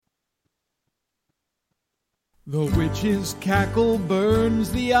The witch's cackle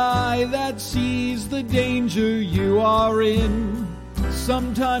burns the eye that sees the danger you are in.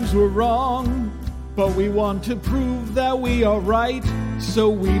 Sometimes we're wrong, but we want to prove that we are right, so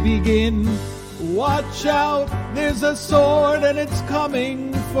we begin. Watch out, there's a sword and it's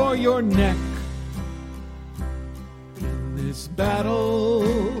coming for your neck. In this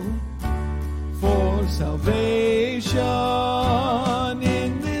battle for salvation,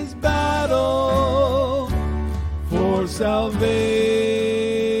 in this battle for salvation.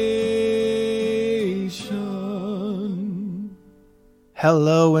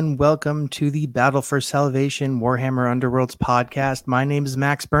 Hello and welcome to the Battle for Salvation Warhammer Underworlds podcast. My name is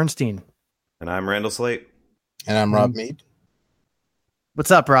Max Bernstein. And I'm Randall Slate. And I'm Rob Mead.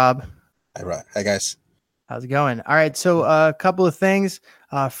 What's up, Rob? Hi, guys. How's it going? All right, so a couple of things.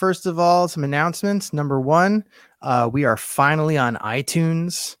 First of all, some announcements. Number one, we are finally on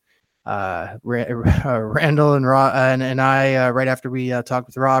iTunes. Randall and Rob and I, right after we talked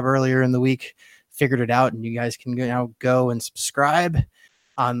with Rob earlier in the week, figured it out, and you guys can now go and subscribe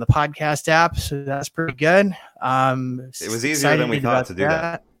on the podcast app. So that's pretty good. It was easier than we thought to do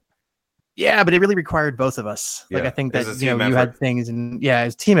that. Yeah, but it really required both of us. Yeah, like I think that you had things, and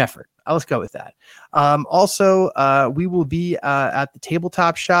it's team effort. Let's go with that. Also, we will be at the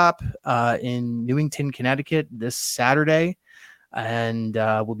Tabletop Shop in Newington, Connecticut this Saturday, and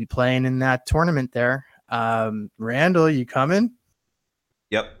we'll be playing in that tournament there. Randall, you coming?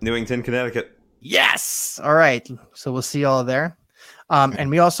 Yep, Newington, Connecticut. Yes. All right. So we'll see y'all there. And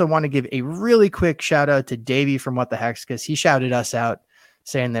we also want to give a really quick shout out to Davey from What the Hex, because he shouted us out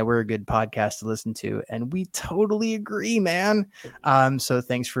saying that we're a good podcast to listen to, and we totally agree, man. So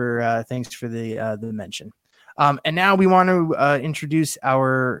thanks for the mention. And now we want to introduce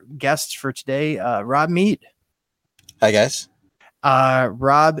our guests for today, Rob Mead. Hi, guys.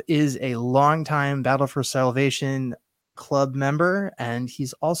 Rob is a longtime Battle for Salvation club member, and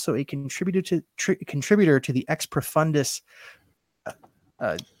he's also a contributor to the Ex Profundis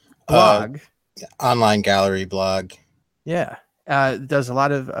blog, online gallery blog. Yeah. Does a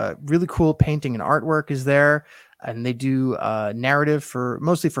lot of really cool painting and artwork is there, and they do narrative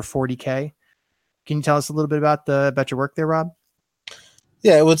mostly for 40K. Can you tell us a little bit about your work there, Rob?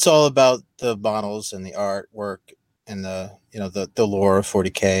 Yeah, it's all about the models and the artwork and the lore of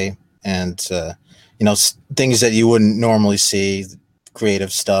 40K and things that you wouldn't normally see,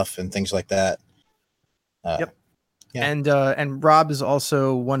 creative stuff and things like that. Yep. Yeah. And Rob is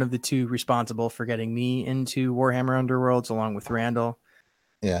also one of the two responsible for getting me into Warhammer Underworlds, along with Randall.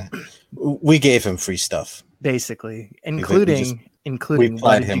 Yeah, we gave him free stuff, basically, including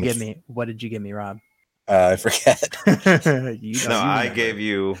what did you give me, Rob? I forget. I gave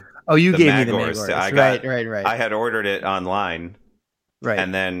you. Oh, you gave me the Magors. Right. I had ordered it online, right,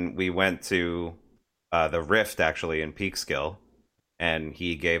 and then we went to the Rift actually in Peekskill, and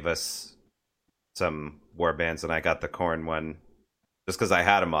he gave us some war bands, and I got the Khorne one just because I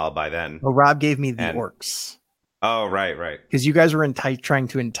had them all by then. Well, Rob gave me the Orcs. Oh, right. Because you guys were trying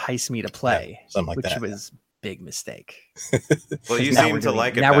to entice me to play, which was big mistake. Well, you seem to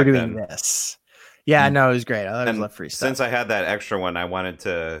like it. Now we're doing this. Yeah, no, it was great. I love free stuff. Since I had that extra one, I wanted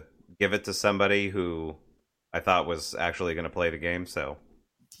to give it to somebody who I thought was actually going to play the game. So,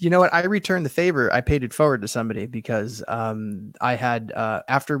 you know what? I returned the favor. I paid it forward to somebody because I had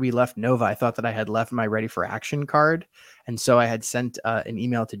after we left Nova, I thought that I had left my Ready for Action card, and so I had sent an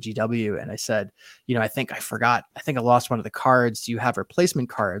email to GW, and I said, I think I forgot. I think I lost one of the cards. Do you have replacement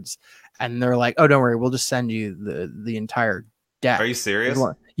cards? And they're like, oh, don't worry, we'll just send you the entire deck. Are you serious?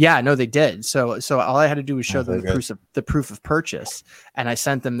 Yeah, no, they did. So all I had to do was show them the proof of purchase, and I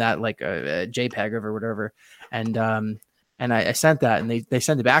sent them that like a JPEG or whatever, and I sent that, and they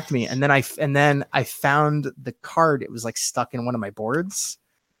sent it back to me, and then I found the card. It was like stuck in one of my boards,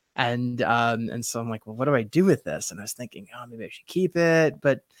 and so I'm like, well, what do I do with this? And I was thinking, oh, maybe I should keep it,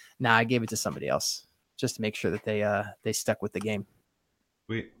 but I gave it to somebody else just to make sure that they stuck with the game.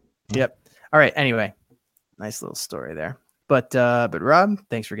 Sweet. Yep. All right. Anyway, nice little story there. But Rob,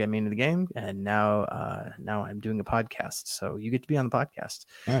 thanks for getting me into the game, and now I'm doing a podcast, so you get to be on the podcast.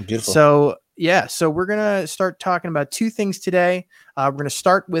 Oh, beautiful. So we're gonna start talking about two things today. We're gonna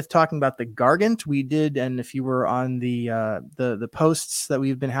start with talking about the Gargant we did, and if you were on the posts that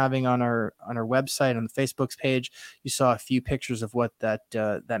we've been having on our website on the Facebook's page, you saw a few pictures of what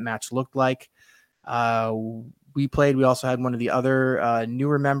that match looked like. We also had one of the other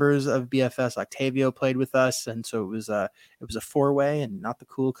newer members of BFS, Octavio, played with us, and so it was a 4-way and not the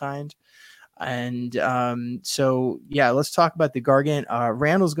cool kind. And let's talk about the Gargant.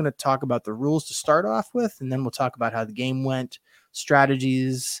 Randall's going to talk about the rules to start off with, and then we'll talk about how the game went,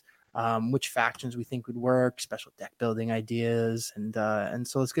 strategies, which factions we think would work, special deck building ideas, and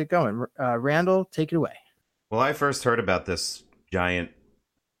so let's get going. Randall, take it away. Well, I first heard about this giant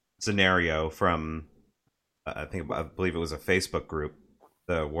scenario from I believe it was a Facebook group,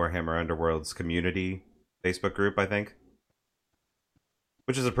 the Warhammer Underworlds community Facebook group, I think,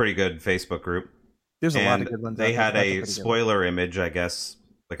 which is a pretty good Facebook group. There's a lot of good ones. They had a spoiler image, I guess,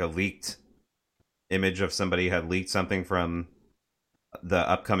 like a leaked image of somebody had leaked something from the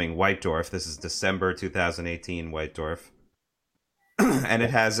upcoming White Dwarf. This is December 2018 White Dwarf. And it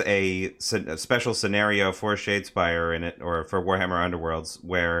has a special scenario for Shadespire in it, or for Warhammer Underworlds,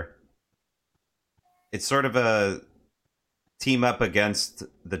 where it's sort of a team up against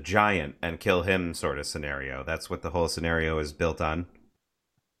the giant and kill him sort of scenario. That's what the whole scenario is built on.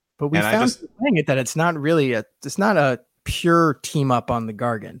 But we found playing it that it's not a pure team up on the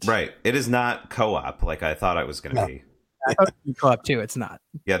Gargant. Right. It is not co-op like I thought it was going to be. I thought you co-op too. It's not.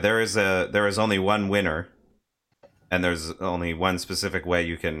 Yeah, there is only one winner, and there's only one specific way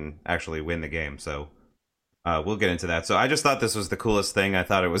you can actually win the game. So we'll get into that. So I just thought this was the coolest thing. I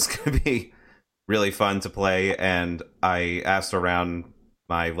thought it was going to be really fun to play, and I asked around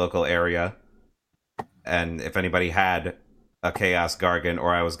my local area and if anybody had a Chaos Gargant,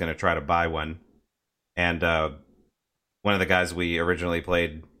 or I was going to try to buy one. And one of the guys we originally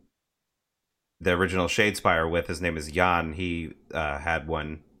played the original Shadespire with, his name is Jan, he had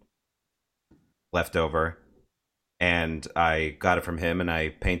one left over, and I got it from him and I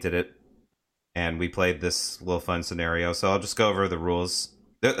painted it, and we played this little fun scenario. So I'll just go over the rules.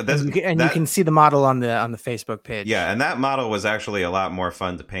 You can see the model on the Facebook page. Yeah, and that model was actually a lot more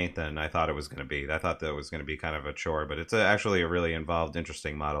fun to paint than I thought it was going to be. I thought that was going to be kind of a chore, but it's actually a really involved,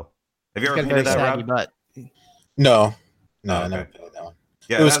 interesting model. Have you ever painted that, Rob? Butt. No, okay. I never painted that one.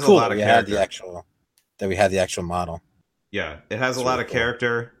 Yeah, it was cool. We had the actual model. Yeah, it has a lot of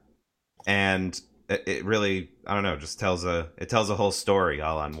character, and it really, I don't know, just tells a whole story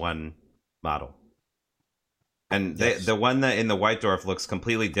all on one model. And the one that in the White Dwarf looks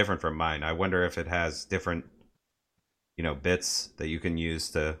completely different from mine. I wonder if it has different, bits that you can use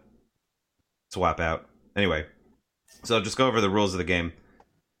to swap out. Anyway, so I'll just go over the rules of the game.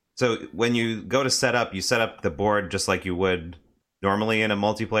 So when you go to set up, you set up the board just like you would normally in a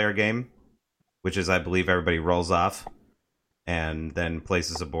multiplayer game, which is, I believe, everybody rolls off and then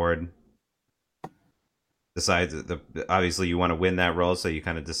places a board. Decides obviously you want to win that roll, so you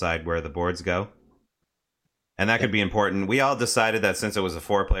kind of decide where the boards go. And that could be important. We all decided that since it was a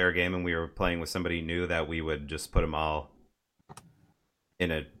 4-player game and we were playing with somebody new, that we would just put them all in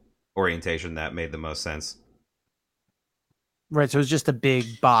an orientation that made the most sense. Right, so it was just a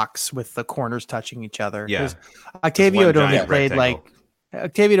big box with the corners touching each other. Yeah. Octavio had only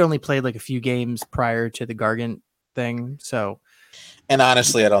played like a few games prior to the Gargant thing, so. And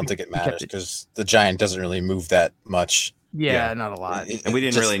honestly, I don't think it matters because the giant doesn't really move that much. Yeah, not a lot. And we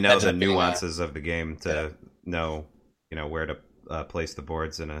didn't really know the nuances of the game to know, where to place the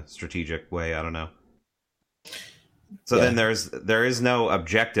boards in a strategic way. I don't know. So then there is no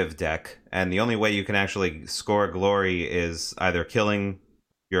objective deck, and the only way you can actually score glory is either killing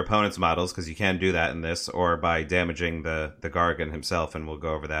your opponent's models, because you can do that in this, or by damaging the Gargant himself, and we'll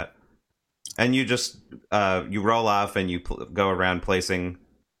go over that. And you just you roll off and you go around placing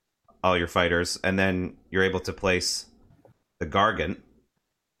all your fighters, and then you're able to place the Gargant,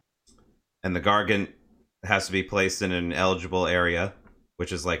 and the Gargant has to be placed in an eligible area,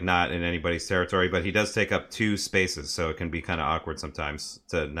 which is like not in anybody's territory, but he does take up 2 spaces, so it can be kind of awkward sometimes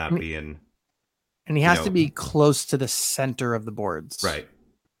to not be in. And he has to be close to the center of the boards, right?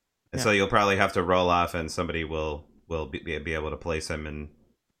 And so you'll probably have to roll off, and somebody will be able to place him in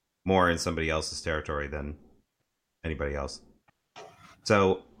more in somebody else's territory than anybody else.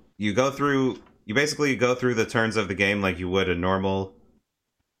 So you basically go through the turns of the game like you would a normal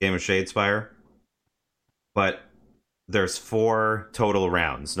game of Shadespire, but there's 4 total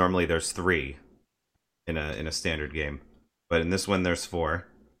rounds. Normally there's 3 in a standard game, but in this one there's 4.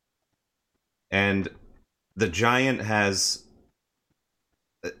 And the giant has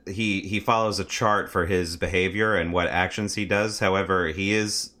he follows a chart for his behavior and what actions he does. However, he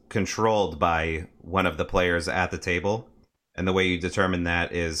is controlled by one of the players at the table, and the way you determine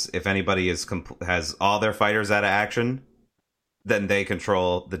that is if anybody has all their fighters out of action, then they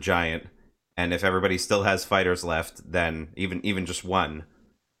control the giant. And if everybody still has fighters left, then even just one,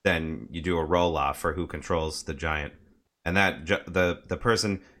 then you do a roll off for who controls the giant. And that the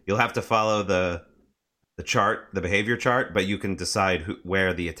person, you'll have to follow the chart, the behavior chart, but you can decide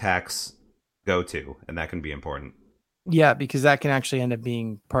where the attacks go to, and that can be important. Yeah, because that can actually end up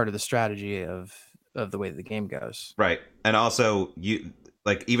being part of the strategy of the way the game goes. Right. And also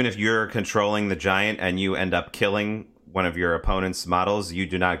like even if you're controlling the giant and you end up killing one of your opponent's models, you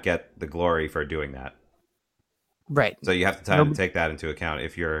do not get the glory for doing that. Right. So you have to take that into account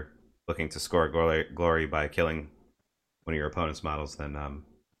if you're looking to score glory by killing one of your opponent's models. Then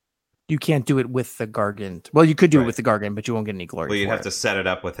you can't do it with the Gargant. Well, you could do Right. it with the Gargant, but you won't get any glory. well, you'd for have it. to set it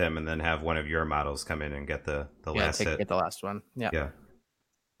up with him and then have one of your models come in and get the last hit. Get the last one. Yeah. Yeah.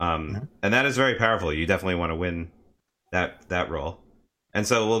 And that is very powerful. You definitely want to win that roll. And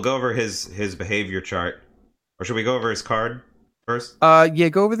so we'll go over his behavior chart, or should we go over his card first? Yeah,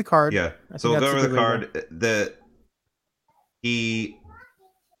 go over the card. Yeah. So we'll go over the card.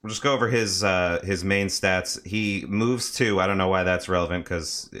 We'll just go over his main stats. He moves 2. I don't know why that's relevant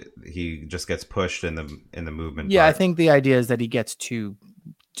because he just gets pushed in the movement. Yeah, part. I think the idea is that he gets two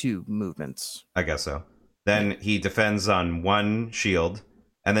movements. I guess so. Then he defends on 1 shield,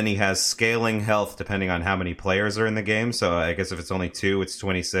 and then he has scaling health depending on how many players are in the game. So I guess if it's only 2, it's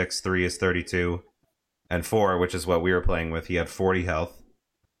 26, 3 is 32, and 4, which is what we were playing with, he had 40 health.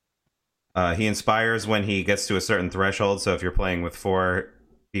 He inspires when he gets to a certain threshold, so if you're playing with 4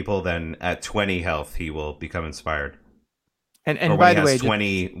 people, then at 20 health he will become inspired. And or when by he the has way,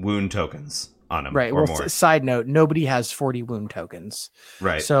 20 wound tokens on him, right. or Well, more. side note: nobody has 40 wound tokens.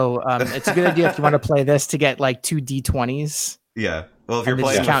 Right. So it's a good idea if you want to play this to get like 2 d20s. Yeah. Well, if you're and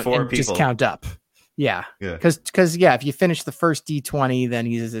playing with count, 4 and people, just count up. Yeah. Yeah. Because if you finish the first d20, then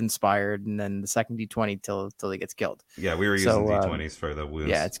he's inspired, and then the second d20 till he gets killed. Yeah, we were using d20s for the wounds.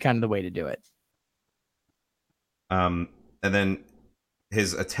 Yeah, it's kind of the way to do it. And then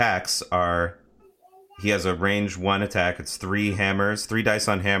his attacks are, he has a range 1 attack. It's 3 hammers, 3 dice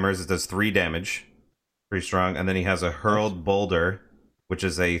on hammers. It does 3 damage. Pretty strong. And then he has a hurled boulder, which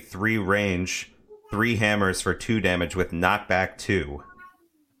is a 3 range, 3 hammers for 2 damage with knockback 2.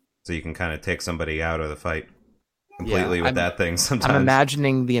 So you can kind of take somebody out of the fight completely with that thing sometimes. I'm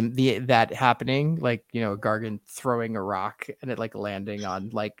imagining that happening, like, a Gargant throwing a rock and it like landing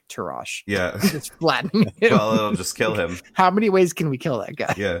on like Turash. Yeah. Just flattening him. Well, it'll just kill him. How many ways can we kill that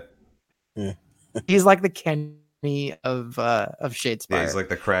guy? Yeah. He's like the Kenny of Shadespire. Yeah, he's like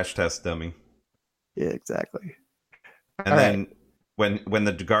the crash test dummy. Yeah, exactly. And then when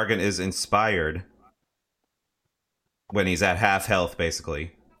the Gargant is inspired, when he's at half health,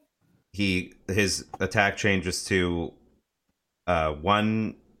 basically, his attack changes to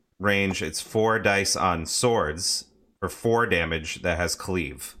 1 range. It's 4 dice on swords for 4 damage that has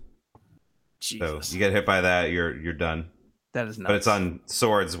cleave. Jesus. So you get hit by that, you're done. That is nuts. But it's on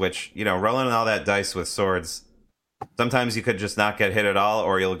swords, which, rolling all that dice with swords, sometimes you could just not get hit at all,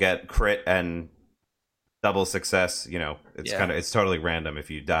 or you'll get crit and double success. It's totally random if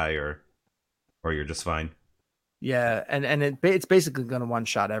you die or you're just fine. Yeah, and it's basically going to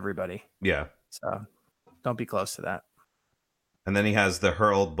one-shot everybody. Yeah. So don't be close to that. And then he has the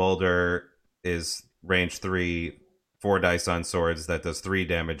hurled boulder is range 3, 4 dice on swords that does 3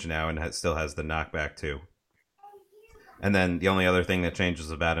 damage now, and still has the knockback 2. And then the only other thing that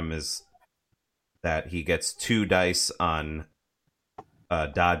changes about him is that he gets 2 dice on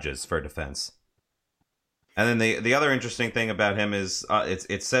dodges for defense. And then the other interesting thing about him is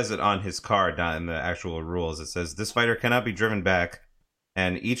it says it on his card, not in the actual rules. It says this fighter cannot be driven back,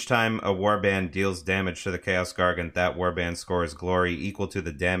 and each time a warband deals damage to the Chaos Gargant, that warband scores glory equal to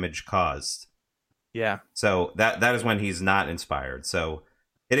the damage caused. Yeah. So that is when he's not inspired. So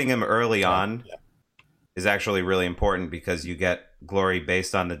hitting him early on is actually really important because you get glory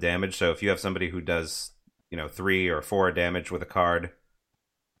based on the damage. So if you have somebody who does 3 or 4 damage with a card,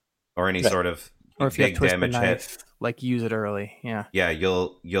 or any sort of or if you big have damage knife, hit, like use it early. Yeah. Yeah,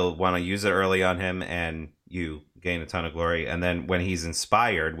 you'll want to use it early on him, and you gain a ton of glory. And then when he's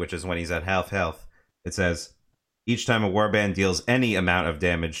inspired, which is when he's at half health, it says each time a warband deals any amount of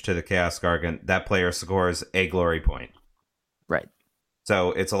damage to the Chaos Gargant, that player scores a glory point. Right.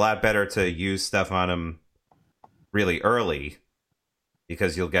 So it's a lot better to use stuff on him really early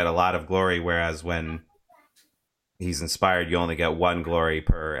because you'll get a lot of glory, whereas when he's inspired, you only get 1 glory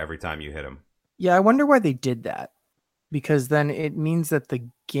per every time you hit him. Yeah, I wonder why they did that. Because then it means that the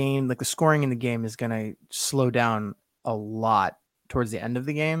game, like the scoring in the game, is going to slow down a lot towards the end of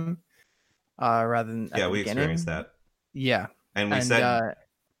the game, rather than at the we beginning. experienced that. Yeah, and we said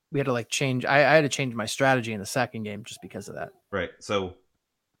we had to like change. I had to change my strategy in the second game just because of that. Right. So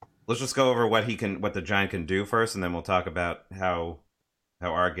let's just go over what the giant can do first, and then we'll talk about how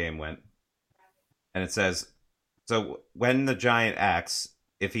our game went. And it says, so when the giant acts,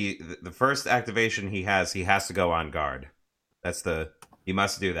 if the first activation he has to go on guard. He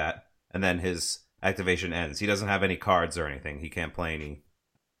must do that, and then his activation ends. He doesn't have any cards or anything. He can't play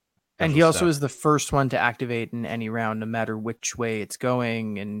And special he also stuff. is the first one to activate in any round, no matter which way it's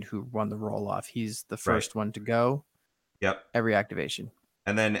going and who won the roll off. He's the first one to go. Yep. Every activation.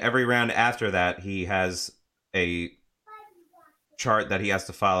 And then every round after that, he has a chart that he has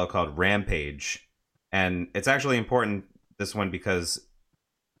to follow called Rampage. And it's actually important, this one, because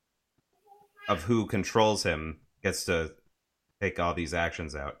of who controls him gets to take all these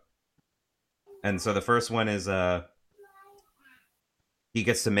actions out. And so the first one is he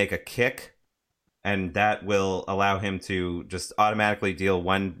gets to make a kick, and that will allow him to just automatically deal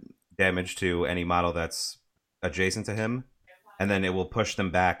 1 damage to any model that's adjacent to him, and then it will push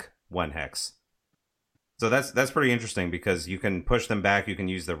them back 1 hex. So that's pretty interesting, because you can push them back. You can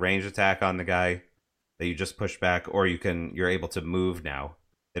use the range attack on the guy that you just pushed back, or you're able to move now.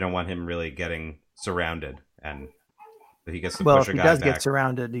 They don't want him really getting surrounded, and he gets to push a guy back. Well, if he does get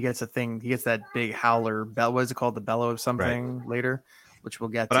surrounded, he gets a thing. He gets that big howler bell. What is it called? The bellow of something later, which we'll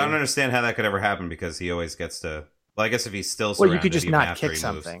get to. But I don't understand how that could ever happen, because he always gets to. Well, I guess if he's still surrounded, you could just not kick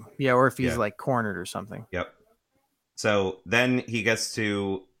something. Moves. Yeah, or if he's like cornered or something. Yep. So then he gets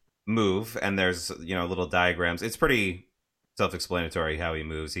to move, and there's little diagrams. It's pretty self-explanatory how he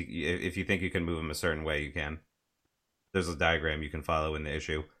moves. If you think you can move him a certain way, you can. There's a diagram you can follow in the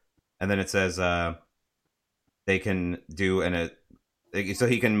issue, and then it says they can do so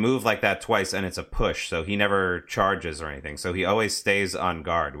he can move like that twice, and it's a push, so he never charges or anything. So he always stays on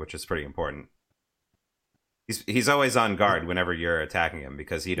guard, which is pretty important. He's always on guard whenever you're attacking him,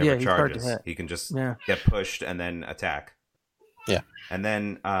 because he never charges. He can just get pushed and then attack. Yeah. And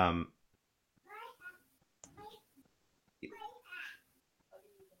then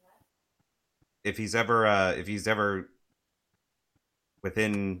if he's ever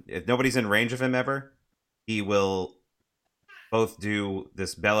within, if nobody's in range of him ever, he will both do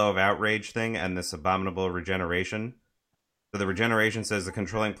this Bellow of Outrage thing and this Abominable Regeneration. So the regeneration says the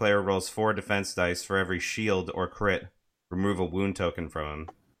controlling player rolls 4 defense dice for every shield or crit. Remove a wound token from him.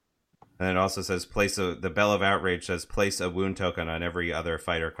 And it also says the Bell of Outrage says place a wound token on every other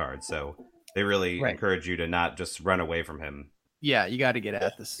fighter card. So they really encourage you to not just run away from him. Yeah, you got to get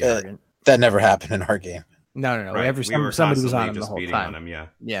at this. That never happened in our game. No. Right. Somebody was on him the whole time. On him, yeah.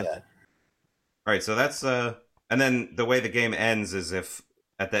 Yeah. All right, so that's and then the way the game ends is if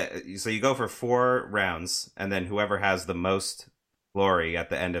so you go for 4 rounds, and then whoever has the most glory at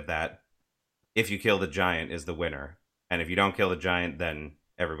the end of that, if you kill the giant, is the winner. And if you don't kill the giant, then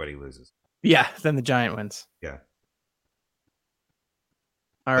everybody loses. Yeah, then the giant wins. Yeah.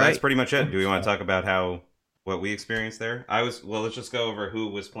 All right. That's pretty much it. Do we want to talk about what we experienced there? Let's just go over who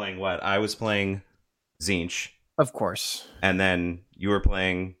was playing what. I was playing Tzeentch. Of course. And then you were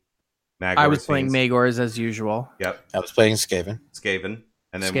playing Magor's I was playing Magor's as usual. Yep. I was playing Skaven.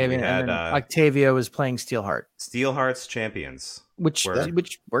 And then we had Octavia was playing Steelheart. Steelheart's champions. Which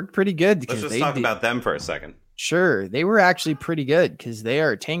worked pretty good. Let's just talk about them for a second. Sure. They were actually pretty good because they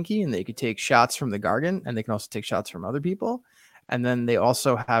are tanky and they could take shots from the Gargant, and they can also take shots from other people. And then they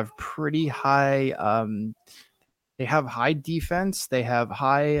also have pretty high they have high defense, they have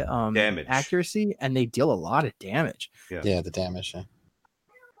high damage accuracy, and they deal a lot of damage. Yeah, the damage. Yeah.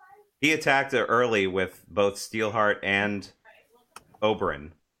 He attacked early with both Steelheart and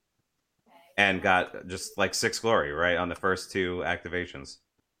Oberyn, and got just like 6 glory right on the first 2 activations.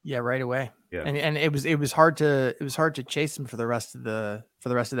 Yeah, right away. Yeah, and it was hard to chase him for the rest of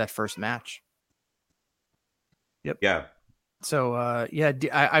that first match. Yep. Yeah. So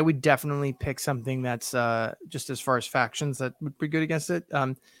I would definitely pick something that's just as far as factions that would be good against it.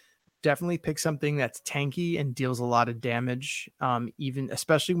 Definitely pick something that's tanky and deals a lot of damage,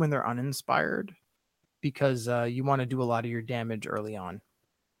 especially when they're uninspired, because you want to do a lot of your damage early on.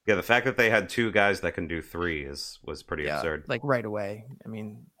 Yeah, the fact that they had 2 guys that can do 3 was pretty absurd. Like right away. I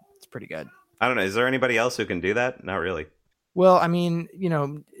mean, it's pretty good. I don't know. Is there anybody else who can do that? Not really. Well, I mean,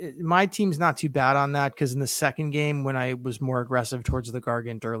 my team's not too bad on that, because in the second game, when I was more aggressive towards the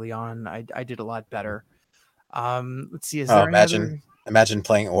Gargant early on, I did a lot better. Let's see. Imagine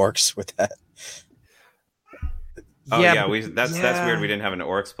playing orcs with that. Oh yeah, that's weird. We didn't have an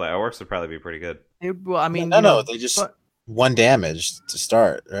orcs play. Our orcs would probably be pretty good. No, they just 1 damage to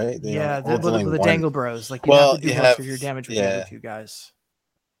start, right? The Dangle Bros. Like you have to do most of your damage with the other 2 guys.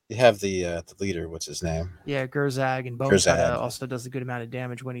 You have the leader. What's his name? Yeah, Gerzag, and Bones also does a good amount of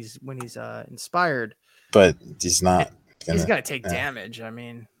damage when he's inspired. But he's not. He's got to take damage. I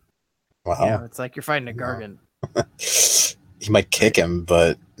mean, wow, it's like you're fighting a Gargant. He might kick him,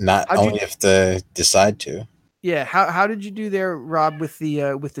 but not only if they decide to. Yeah, how did you do there, Rob, with the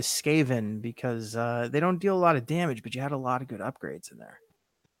Skaven? Because they don't deal a lot of damage, but you had a lot of good upgrades in there.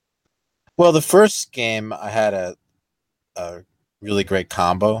 Well, the first game I had a really great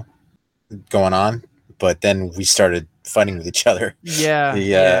combo going on, but then we started fighting with each other.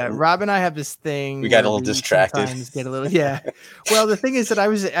 Yeah. Rob and I have this thing. We got a where little distracted. Sometimes get a little. Yeah. Well, the thing is that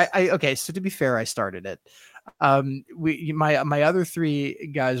okay. So to be fair, I started it. My other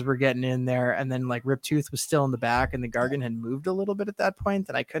three guys were getting in there, and then like Riptooth was still in the back, and the Gargant had moved a little bit at that point,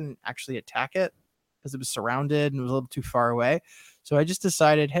 and I couldn't actually attack it because it was surrounded and it was a little too far away. So I just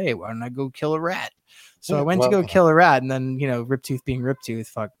decided, hey, why don't I go kill a rat? So I went to go kill a rat, and then Riptooth being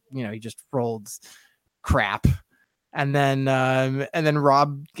Riptooth, he just rolled crap. And then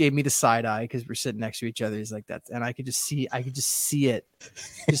Rob gave me the side eye because we're sitting next to each other. He's like that, and I could just see it,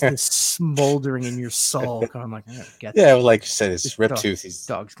 just the smoldering in your soul. I'm like, I gotta get yeah, like you said, it's Riptooth. This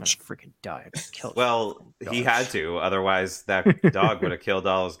dog's gonna freaking die. Well, he had to, otherwise that dog would have killed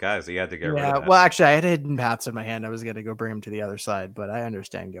all his guys. He had to get rid of that. Well, actually, I had hidden paths in my hand. I was gonna go bring him to the other side, but I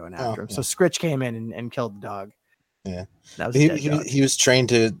understand going after him. Yeah. So Scritch came in and killed the dog. Yeah, that was he was trained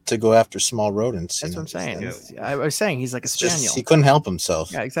to go after small rodents. That's what I'm saying. Yeah. I was saying he's like a spaniel. He couldn't help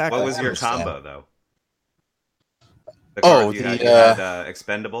himself. Yeah, exactly. What was your combo though? You had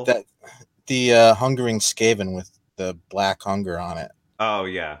expendable. The hungering Skaven with the black hunger on it. Oh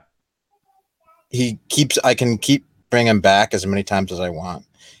yeah. I can keep bring him back as many times as I want.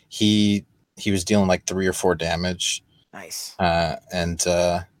 He was dealing like 3 or 4 damage. Nice. And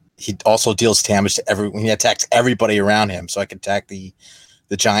he also deals damage to when he attacks everybody around him. So I can attack the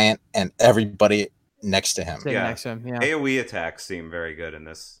giant and everybody next to him. Next to him, yeah. AoE attacks seem very good in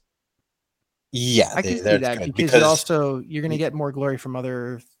this. Yeah, I can see that because you're going to get more glory from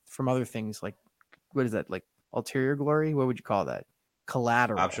other things. Like, what is that? Like ulterior glory? What would you call that?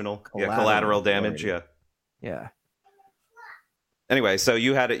 Collateral. Optional. Collateral damage. Glory. Yeah. Anyway, so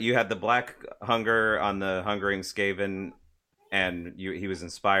you had the black hunger on the hungering Skaven, and he was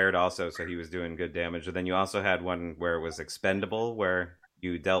inspired also, so he was doing good damage. And then you also had one where it was expendable, where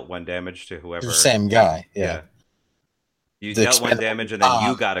you dealt 1 damage to whoever. The same guy. Yeah. You dealt 1 damage, and then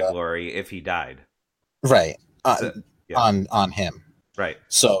you got a glory if he died. Right. On him. Right.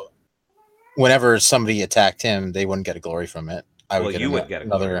 So whenever somebody attacked him, they wouldn't get a glory from it. You would get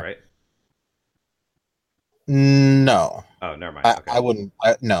another glory, right? No. Oh, never mind. Okay. I wouldn't.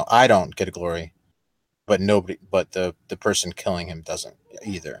 No, I don't get a glory, but the person killing him doesn't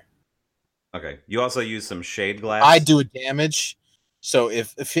either. Okay. You also use some shade glass. I do a damage, so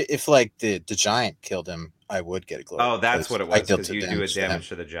if like the giant killed him, I would get a glory. Oh, that's what it was. Because you do a damage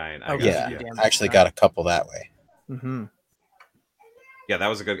to the giant. I actually got a couple that way. Mm-hmm. Yeah, that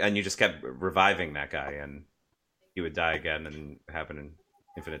was a good. And you just kept reviving that guy, and he would die again, and happen in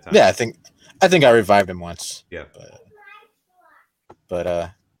infinite time. Yeah, I think I revived him once. Yeah,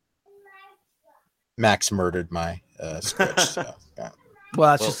 but Max murdered my Scritch. So, yeah.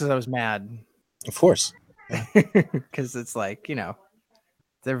 Well, that's just because I was mad. Of course, because it's like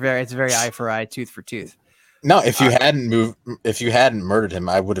it's very eye for eye, tooth for tooth. No, if you hadn't murdered him,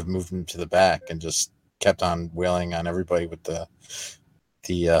 I would have moved him to the back and just kept on wailing on everybody with the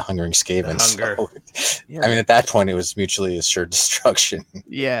hungering Skaven. So, yeah. I mean, at that point, it was mutually assured destruction.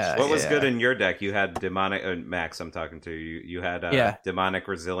 Yeah. What was good in your deck? You had demonic Max. I'm talking to you. You had demonic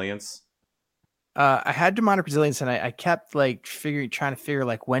resilience. I had demonic resilience, and I kept like trying to figure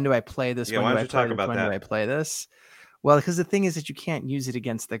like when do I play this? Yeah, why don't you talk about that? When do I play this? Well, because the thing is that you can't use it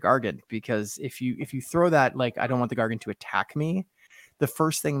against the Gargant, because if you throw that, like, I don't want the Gargant to attack me, the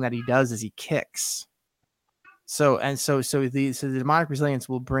first thing that he does is he kicks. So the demonic resilience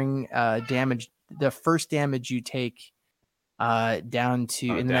will bring damage. The first damage you take down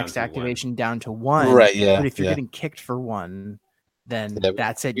to in the next activation 1. Down to 1. Right. Yeah. But if you're getting kicked for 1, then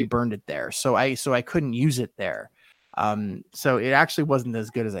that's it. You burned it there. So I couldn't use it there. So it actually wasn't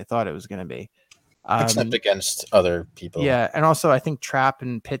as good as I thought it was going to be. Except against other people. Yeah, and also I think Trap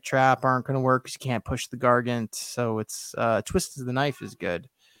and Pit Trap aren't going to work because you can't push the Gargant. So it's Twist of the Knife is good.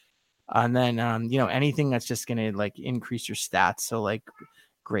 And then anything that's just going to like increase your stats. So like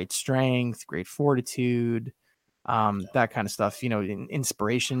great strength, great fortitude, that kind of stuff.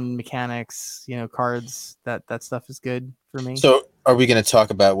 Inspiration mechanics. Cards. That stuff is good for me. So are we going to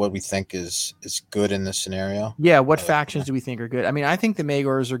talk about what we think is good in this scenario? Yeah. What factions do we think are good? I mean, I think the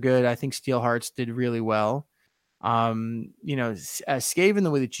Magors are good. I think Steelhearts did really well. Skaven,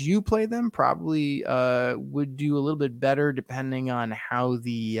 the way that you play them probably would do a little bit better depending on how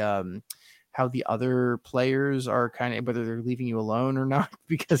the other players are kind of, whether they're leaving you alone or not,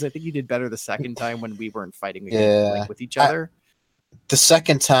 because I think you did better the second time when we weren't fighting with each other. The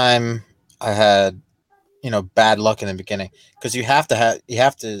second time I had bad luck in the beginning, because you have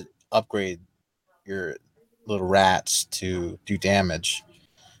to upgrade your little rats to do damage,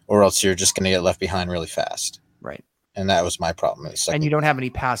 or else you're just going to get left behind really fast. Right. and that was my problem. In the second And you don't have any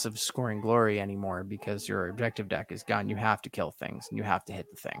passive scoring glory anymore because your objective deck is gone. You have to kill things and you have to hit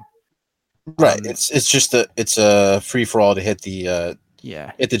the thing. right. It's just it's a free for all to hit the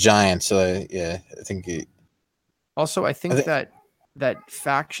yeah. hit the giant. So yeah, I think. Also, I think that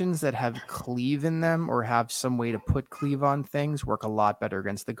factions that have cleave in them or have some way to put cleave on things work a lot better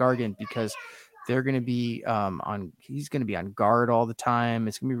against the Gargant because they're going to be he's going to be on guard all the time.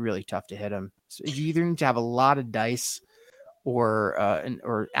 It's going to be really tough to hit him. So you either need to have a lot of dice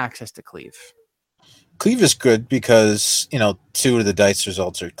or access to cleave. Cleave is good because 2 of the dice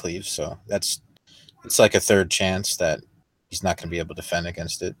results are cleave, so it's like a third chance that he's not going to be able to defend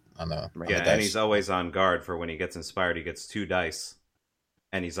against it on the on the dice. And he's always on guard for when he gets inspired. He gets 2 dice,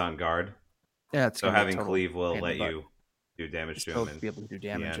 and he's on guard. Yeah, it's so having cleave will let you do damage to him and be able to do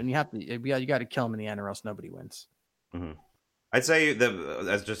damage, and you got to kill him in the end, or else nobody wins. Mm-hmm. I'd say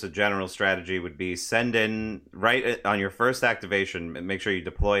as just a general strategy would be send in right on your first activation. Make sure you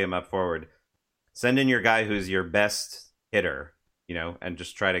deploy him up forward. Send in your guy who's your best hitter, and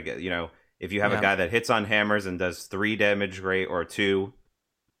just try to get, if you have a guy that hits on hammers and does 3 damage, great, or 2,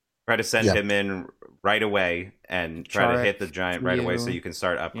 try to send him in right away and try to hit the giant right away so you can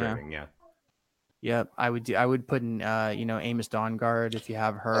start upgrading. Yeah. Yep, I would put in, Amos Dawnguard if you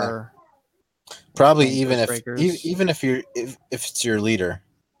have her. Probably even if it's your leader.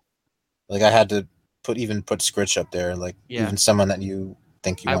 Like I had to put Scritch up there, like even someone that you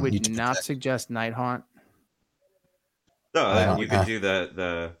think you I want. would not suggest Nighthaunt. No, you could do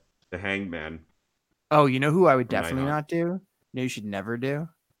the Hangman. Oh, you know who I would definitely not do? No, you should never do?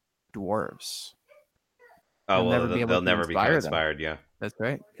 Dwarves. Oh, they'll never become inspired, yeah. That's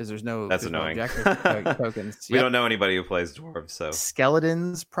right, because there's no annoying. Tokens. We don't know anybody who plays dwarves, so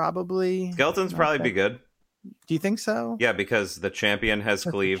Skeletons probably be good. Do you think so? Yeah, because the champion has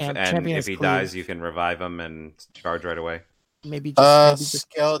cleave, and if he dies, you can revive him and charge right away. Maybe just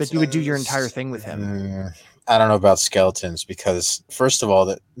but you would do your entire thing with him. I don't know about skeletons because first of all,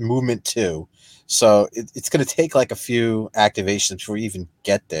 the movement 2, so it's going to take like a few activations before you even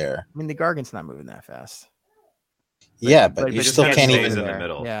get there. I mean, the Gargant's not moving that fast. But you still can't even in the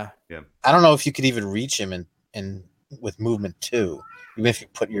middle. Yeah. I don't know if you could even reach him in with movement 2, even if you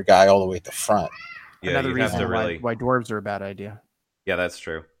put your guy all the way at the front. Yeah, another reason why dwarves are a bad idea. Yeah, that's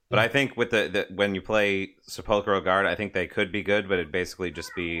true. But I think with the when you play Sepulchral Guard, I think they could be good, but it'd basically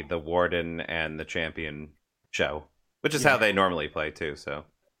just be the Warden and the Champion show, which is how they normally play too. So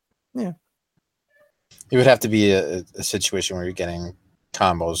yeah, it would have to be a situation where you're getting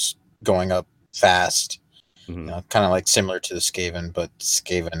combos going up fast. Kind of like similar to the Skaven, but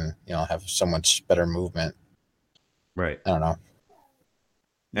Skaven, have so much better movement. Right. I don't know.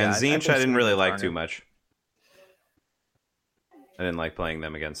 And Tzeentch I didn't really like too much. I didn't like playing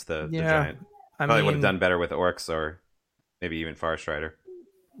them against the giant. Probably would have done better with orcs or maybe even Farstrider.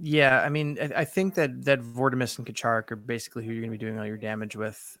 Yeah, I mean, I think that Vortimus and Kachark are basically who you're going to be doing all your damage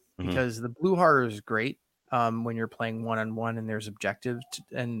with because the Blue Horror is great when you're playing 1-on-1 and there's objectives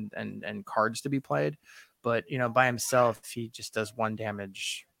and cards to be played. But, by himself, he just does 1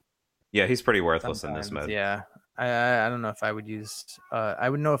 damage. Yeah, he's pretty worthless in this mode. Yeah, I don't know if I would use... I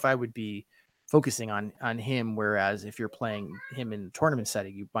would know if I would be focusing on him, whereas if you're playing him in the tournament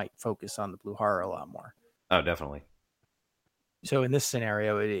setting, you might focus on the Blue Horror a lot more. Oh, definitely. So in this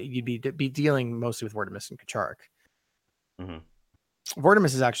scenario, you'd be dealing mostly with Vortimus and Kachark.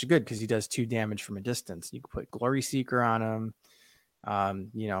 Vortimus is actually good because he does 2 damage from a distance. You can put Glory Seeker on him.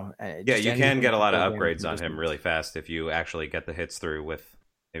 You can get a lot of upgrades on him really fast if you actually get the hits through with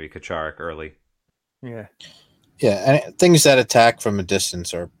maybe Kachark early. Yeah, and things that attack from a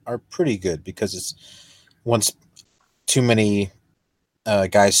distance are pretty good because it's once too many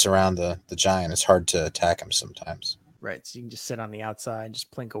guys surround the giant, it's hard to attack him sometimes. Right, so you can just sit on the outside and just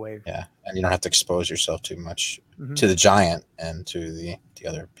plink away. Yeah, and you don't have to expose yourself too much to the giant and to the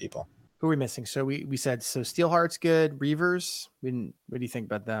other people. Who are we missing? So we said Steelheart's good. Reavers. What do you think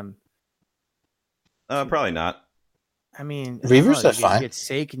about them? Probably not. I mean, Reavers are fine. You get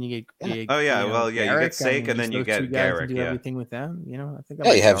Sake and you get. You get Sake and then you get Garrick. Do everything with them. I think.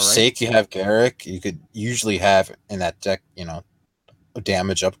 You have Sake. You have Garrick. You could usually have in that deck.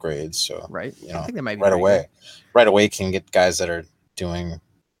 Damage upgrades. So right. I think that might be right away. Right away, can get guys that are doing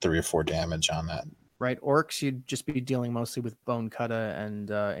 3 or 4 damage on that. Right, orcs, you'd just be dealing mostly with Bone Kutta and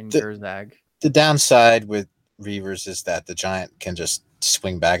Gerzag. The downside with Reavers is that the giant can just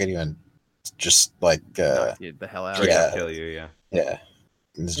swing back at you and just like knock you the hell out. Kill you. Yeah,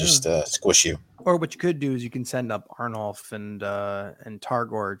 it's just squish you. Or what you could do is you can send up Arnulf and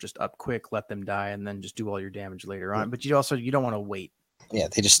Targor just up quick, let them die, and then just do all your damage later on. But you don't want to wait. Yeah,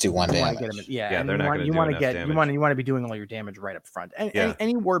 they just do one You want damage. to get them, yeah, Yeah, and they're not going to do enough damage. you want to be doing all your damage right up front. And Yeah.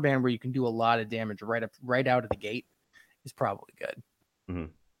 any warband where you can do a lot of damage right out of the gate is probably good. Mhm.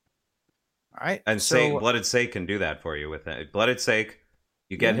 All right, And Blooded Sake can do that for you with it. Blooded Sake,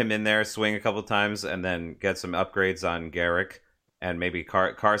 you get him in there, swing a couple times, and then get some upgrades on Garrick, and maybe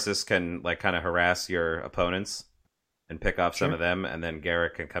Karsus can like kind of harass your opponents and pick off some of them, and then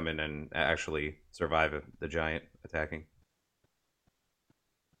Garrick can come in and actually survive the giant attacking.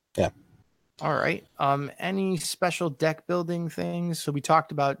 Yeah. All right. Any special deck building things? So we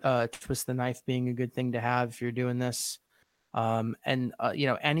talked about Twist the Knife being a good thing to have if you're doing this. And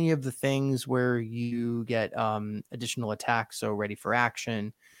any of the things where you get additional attacks, so ready for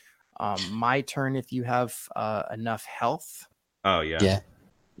action. My turn if you have enough health. Oh yeah.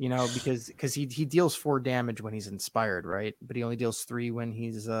 Because he deals 4 damage when he's inspired, right? But he only deals 3 when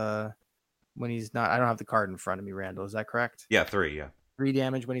he's not. I don't have the card in front of me, Randall. Is that correct? Yeah, 3. Yeah. 3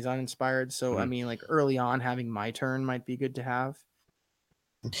 damage when he's uninspired. So I mean, like early on, having my turn might be good to have.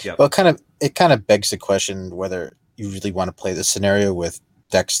 Yeah. Well, it kind of begs the question whether you really want to play the scenario with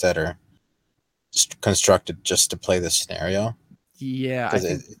decks that are constructed just to play the scenario. Yeah,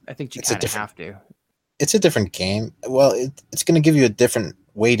 I think you kind of have to. It's a different game. Well, it's going to give you a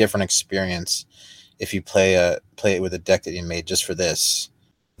way different experience if you play it with a deck that you made just for this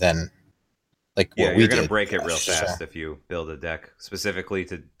than like what we did. You're going to break it real fast if you build a deck specifically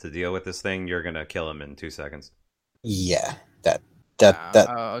to deal with this thing. You're going to kill him in 2 seconds. Yeah,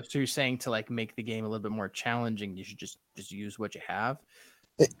 so you're saying to like make the game a little bit more challenging, you should just use what you have.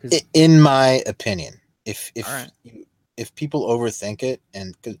 In my opinion, if people overthink it,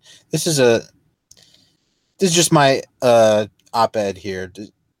 and cause this is just my op-ed here.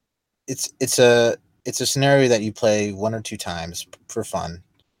 It's a scenario that you play 1 or 2 times for fun,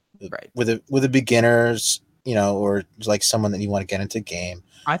 right? With a beginners, or like someone that you want to get into game.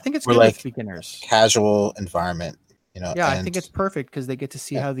 I think it's good with beginners. Casual environment. I think it's perfect because they get to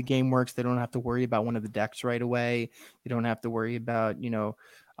see how the game works. They don't have to worry about one of the decks right away. They don't have to worry about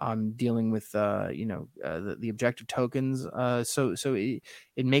dealing with the objective tokens. So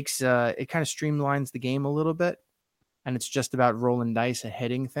it makes it kind of streamlines the game a little bit, and it's just about rolling dice and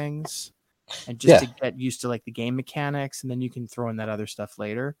hitting things, and just to get used to like the game mechanics, and then you can throw in that other stuff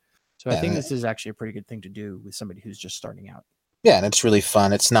later. So I think this is actually a pretty good thing to do with somebody who's just starting out. Yeah, and it's really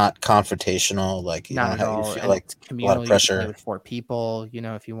fun. It's not confrontational. Like you not don't at all. You feel like a lot of pressure. You can play with 4 people,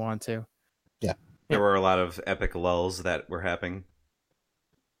 if you want to. Yeah, there were a lot of epic lulls that were happening.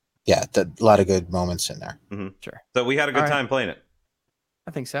 Yeah, a lot of good moments in there. Mm-hmm. Sure. So we had a good time playing it.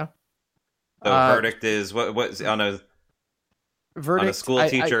 I think so. So verdict is what's on a school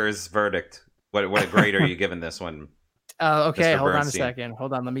teacher's verdict. What grade are you giving this one? Okay, hold on a second.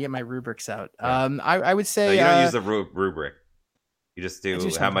 Hold on, let me get my rubrics out. Yeah. I would say you don't use the rubric. You just do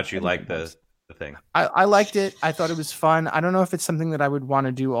how much you like the thing. I liked it. I thought it was fun. I don't know if it's something that I would want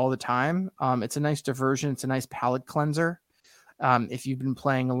to do all the time. It's a nice diversion. It's a nice palate cleanser. If you've been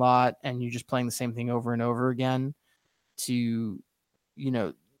playing a lot and you're just playing the same thing over and over again, I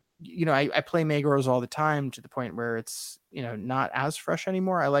play Magros all the time to the point where it's not as fresh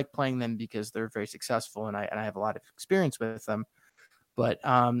anymore. I like playing them because they're very successful and I have a lot of experience with them. But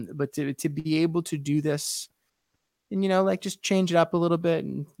to be able to do this and just change it up a little bit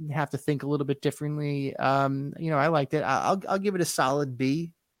and have to think a little bit differently, I liked it. I'll give it a solid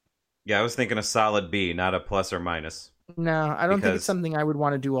B. Yeah, I was thinking a solid B, not a plus or minus. No, I don't think it's something I would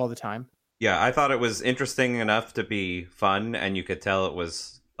want to do all the time. Yeah, I thought it was interesting enough to be fun, and you could tell it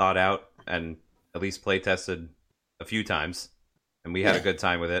was thought out and at least play tested a few times, and we had a good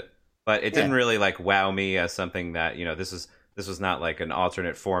time with it. But it didn't really like wow me as something that this was not like an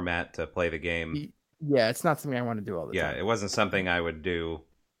alternate format to play the game. Yeah, it's not something I want to do all the time. Yeah, it wasn't something I would do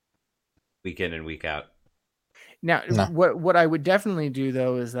week in and week out. Now, what I would definitely do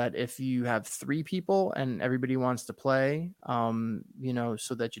though is that if you have 3 people and everybody wants to play, so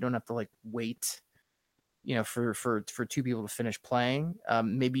that you don't have to like wait, for 2 people to finish playing.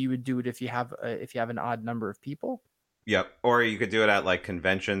 Maybe you would do it if you have an odd number of people. Yep, or you could do it at like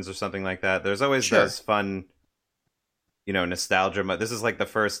conventions or something like that. There's always those fun, nostalgia. This is like the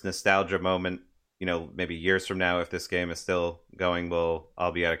first nostalgia moment. Maybe years from now, if this game is still going,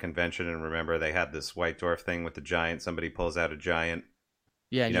 I'll be at a convention and remember they had this White Dwarf thing with the giant. Somebody pulls out a giant.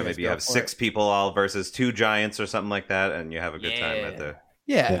 Yeah, maybe you have 6 people all versus 2 giants or something like that, and you have a good time at the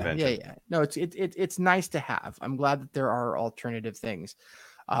convention. Yeah. No, it's nice to have. I'm glad that there are alternative things.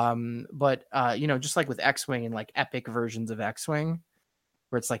 But just like with X-Wing and like epic versions of X-Wing,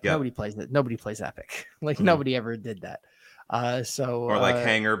 where it's like nobody plays it. Nobody plays epic. Like nobody ever did that. Or like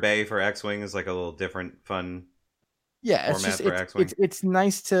Hangar Bay for X-Wing is like a little different, fun Yeah, it's format just for X-Wing. it's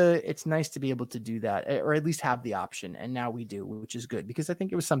nice to be able to do that, or at least have the option, and now we do, which is good because I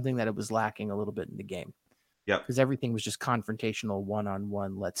think it was something that it was lacking a little bit in the game. Yep. Because everything was just confrontational,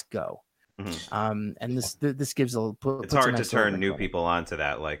 one-on-one. Let's go. Mm-hmm. And this gives a. It's hard to turn new people onto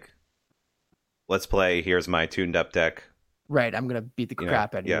that. Like, let's play. Here's my tuned-up deck. Right, I'm gonna beat the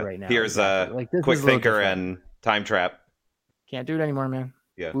crap out of you right now. Here's exactly. A quick thinker and time trap. Can't do it anymore, man.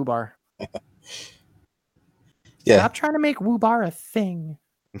 Yeah. Woo bar. Yeah. Stop trying to make Woo bar a thing.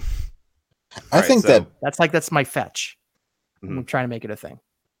 I think that's my fetch. Mm-hmm. I'm trying to make it a thing.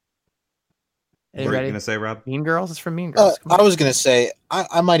 What are you going to say, Rob? Mean Girls? It's from Mean Girls. I was going to say,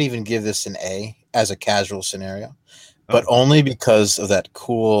 I might even give this an A as a casual scenario, but only because of that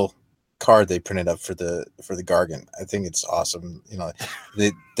cool card they printed up for the Gargant. I think it's awesome. You know,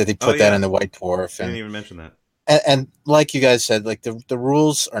 that they put that in the White Dwarf. I didn't even mention that. And like you guys said, like the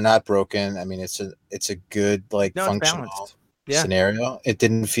rules are not broken. I mean, it's a good functional scenario. It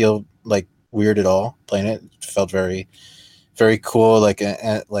didn't feel like weird at all playing it. It felt very, very cool. Like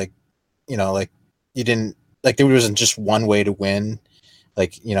you didn't like there wasn't just one way to win.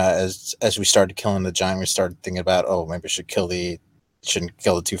 Like, you know, as we started killing the giant, we started thinking about, oh, maybe we shouldn't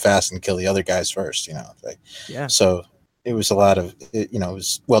kill it too fast and kill the other guys first. You know, So it was a lot of it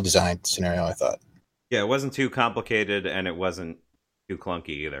was well designed scenario, I thought. Yeah, it wasn't too complicated, and it wasn't too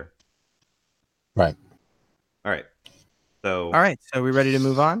clunky either. Right. All right. So we ready to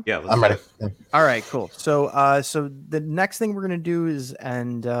move on? Yeah, I'm ready. Yeah. All right, cool. So the next thing we're gonna do is,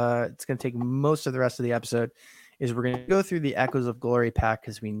 and it's gonna take most of the rest of the episode, is we're gonna go through the Echoes of Glory pack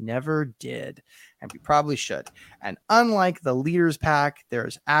because we never did, and we probably should. And unlike the Leaders pack,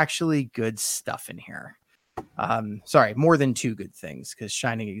 there's actually good stuff in here. Sorry, more than two good things, because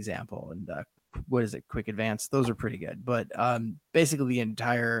Shining Example and what is it, Quick Advance, those are pretty good, but basically the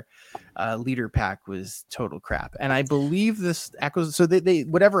entire leader pack was total crap. And I believe this Echoes, so they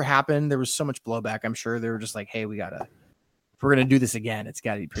whatever happened, there was so much blowback. I'm sure they were just like, hey, if we're gonna do this again, it's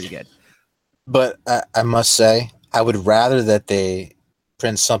got to be pretty good. But I must say, I would rather that they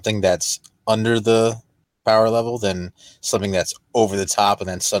print something that's under the power level than something that's over the top, and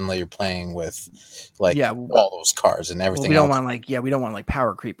then suddenly you're playing with all those cards and everything. We don't want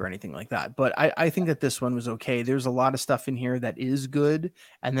power creep or anything like that. But I think that this one was okay. There's a lot of stuff in here that is good,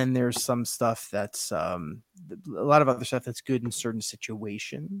 and then there's some stuff that's a lot of other stuff that's good in certain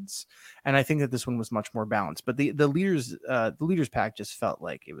situations. And I think that this one was much more balanced. But the leaders pack just felt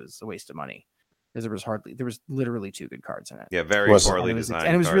like it was a waste of money because there was literally two good cards in it. Yeah, very poorly designed,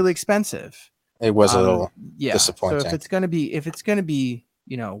 and it was really expensive. It was a little disappointing. So if it's going to be,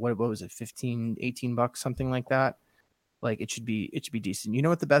 you know, what was it, $15-$18, something like that, like it should be decent. You know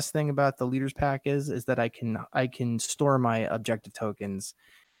what the best thing about the Leaders pack is that I can store my objective tokens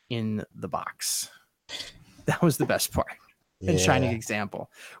in the box. That was the best part. In Shining Example,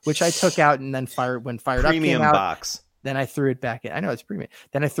 which I took out and then fired up came out, box. Then I threw it back in. I know it's premium.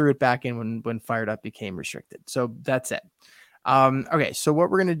 Then I threw it back in when Fired Up became restricted. So that's it. Okay, so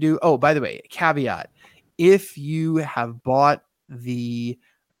what we're gonna do. Oh, by the way, caveat: if you have bought the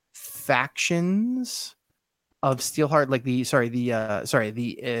factions of Steelheart, like the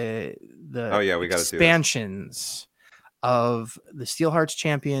expansions of the Steelheart's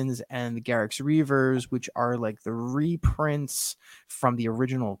Champions and the Garrix Reavers, which are like the reprints from the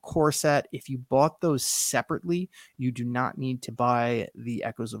original core set. If you bought those separately, you do not need to buy the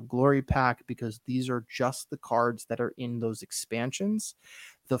Echoes of Glory pack because these are just the cards that are in those expansions.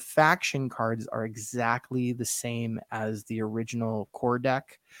 The faction cards are exactly the same as the original core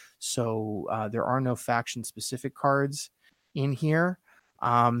deck. So there are no faction specific cards in here.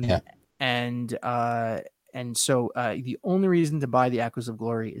 And so the only reason to buy the Echoes of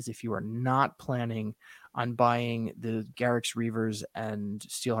Glory is if you are not planning on buying the Garrix Reavers and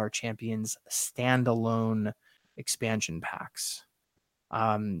Steelheart Champions standalone expansion packs.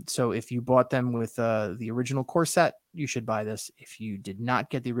 So if you bought them with the original core set, you should buy this. If you did not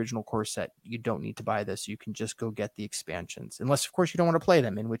get the original core set, you don't need to buy this. You can just go get the expansions. Unless, of course, you don't want to play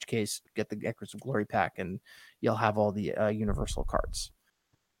them, in which case, get the Echoes of Glory pack and you'll have all the universal cards.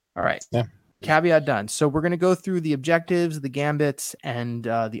 All right. Yeah. Caveat done. So we're going to go through the objectives, the gambits, and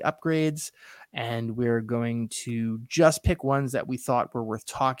the upgrades, and we're going to just pick ones that we thought were worth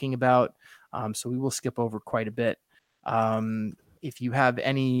talking about. So we will skip over quite a bit. If you have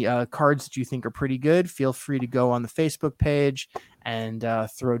any cards that you think are pretty good, feel free to go on the Facebook page and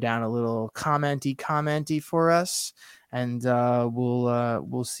throw down a little commenty for us, and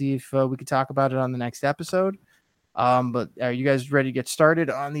we'll see if we can talk about it on the next episode. But are you guys ready to get started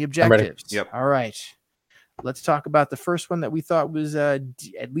on the objectives? Yep. All right. Let's talk about the first one that we thought was at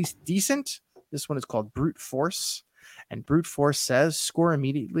least decent. This one is called Brute Force. And brute force says score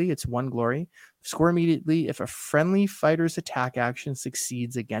immediately. It's 1 glory. Score immediately if a friendly fighter's attack action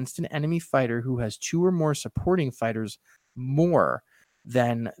succeeds against an enemy fighter who has 2 or more supporting fighters more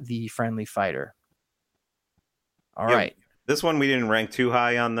than the friendly fighter. All right. This one we didn't rank too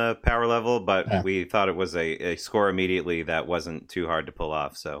high on the power level, but Yeah. we thought it was a score immediately that wasn't too hard to pull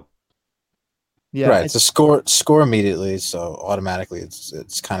off. So Yeah. Right. It's a score immediately, so automatically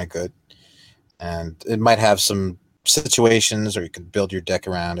it's kind of good. And it might have some situations, or you can build your deck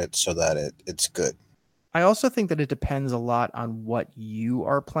around it so that it's good. I also think that it depends a lot on what you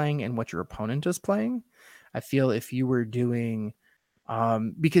are playing and what your opponent is playing. I feel if you were doing,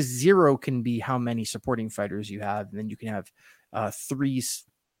 because 0 can be how many supporting fighters you have, and then you can have 3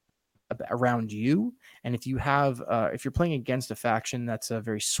 around you. And if you have, if you're playing against a faction that's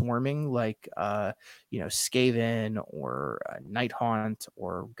very swarming, like Skaven or Nighthaunt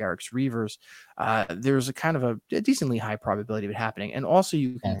or Garruk's Reavers, there's a kind of a decently high probability of it happening. And also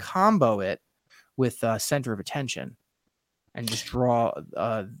you can combo it with center of attention and just draw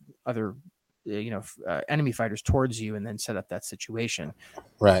other enemy fighters towards you and then set up that situation.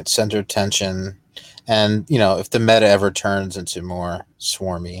 Right. Center of tension. And if the meta ever turns into more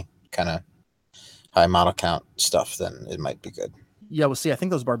swarmy kind of high model count stuff, then it might be good. Yeah, we'll see. I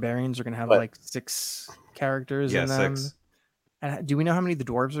think those barbarians are going to have like 6 characters in them. 6. And do we know how many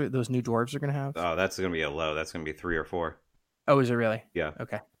those new dwarves are going to have? Oh, that's going to be a low. That's going to be 3 or 4. Oh, is it really? Yeah.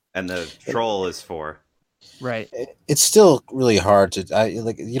 Okay. And the troll is 4. Right. It's still really hard to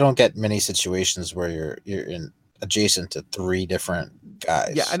you don't get many situations where you're in adjacent to 3 different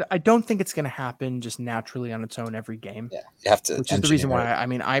guys. Yeah, I don't think it's going to happen just naturally on its own every game. Yeah, you have to. Which is the reason why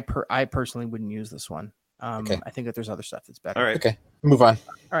I personally wouldn't use this one. Okay. I think that there's other stuff that's better. All right. Okay. Move on.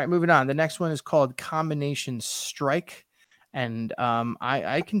 All right, moving on. The next one is called Combination Strike, and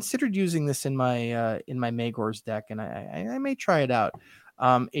I considered using this in my Magor's deck, and I may try it out.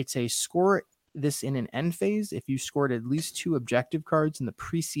 It's a score this in an end phase if you scored at least 2 objective cards in the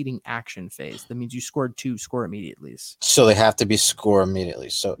preceding action phase. That means you scored 2 score immediately. So they have to be score immediately.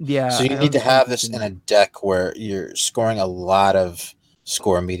 So yeah. So you need to have this in a deck where you're scoring a lot of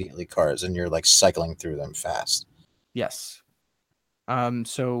score immediately cards and you're like cycling through them fast. Yes.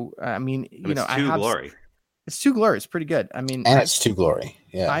 So I mean, I have glory. It's 2 glory. It's pretty good. I mean, and it's 2 glory.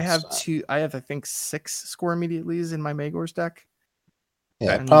 Yeah. I have I think 6 score immediatelys in my Magor's deck.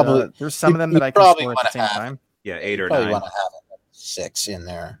 Yeah, and, probably. There's some of them that I can score at the same time. Yeah, 8 or 9. Probably want to have 6 in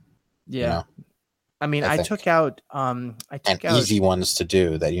there. Yeah. I mean, I took out easy ones to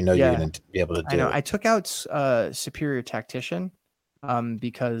do that you're going to be able to do. I know. I took out Superior Tactician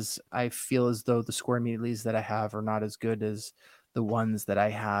because I feel as though the score immediatelys that I have are not as good as the ones that I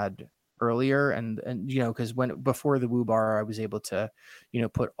had earlier, and because before the Woo Bar I was able to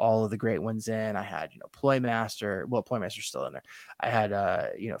put all of the great ones in. I had Ploymaster. Well, Ploymaster's still in there. I had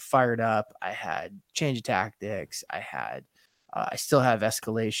Fired Up. I had Change of Tactics. I still have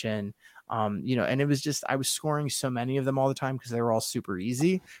Escalation. And it was just I was scoring so many of them all the time because they were all super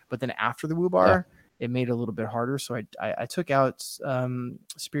easy. But then after the Woo Bar, it made it a little bit harder. So I took out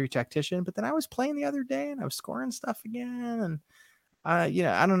Superior Tactician, but then I was playing the other day and I was scoring stuff again, and I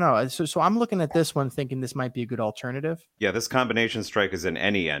don't know. So I'm looking at this one thinking this might be a good alternative. Yeah, this Combination Strike is in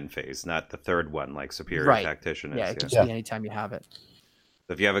any end phase, not the third one like Superior Tactician is. Yeah, it can just be anytime you have it.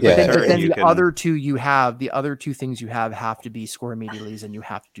 So if you have a good turn, then you the can... other 2 you have, the other 2 things you have to be score immediatelys, and you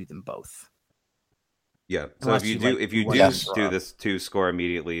have to do them both. Yeah. So if you do this 2 score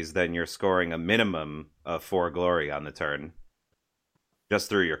immediatelys, then you're scoring a minimum of 4 glory on the turn. Just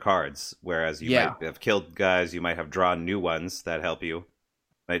through your cards, whereas you might have killed guys, you might have drawn new ones that help you.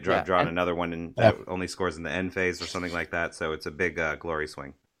 Might drawn another one that only scores in the end phase or something like that. So it's a big glory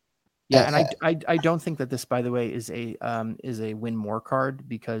swing. Yeah, and I don't think that this, by the way, is a win more card,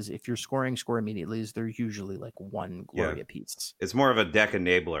 because if you're scoring score immediatelys, they're usually like 1 glory apiece. It's more of a deck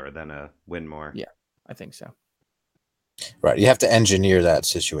enabler than a win more. Yeah, I think so. Right, you have to engineer that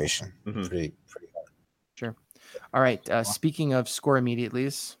situation pretty hard. Sure. All right. Speaking of score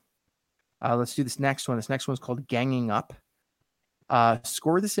immediatelys, let's do this next one. This next one is called Ganging Up.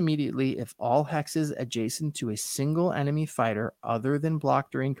 Score this immediately if all hexes adjacent to a single enemy fighter other than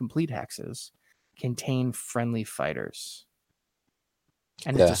block during complete hexes contain friendly fighters.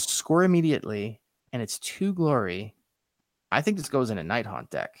 And it's a score immediately, and it's 2 glory. I think this goes in a Nighthaunt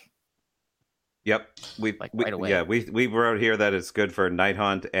deck. Yep. Right away. Yeah, we wrote here that it's good for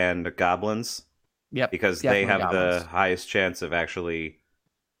Nighthaunt and Goblins. Yep. Because they have the highest chance of actually...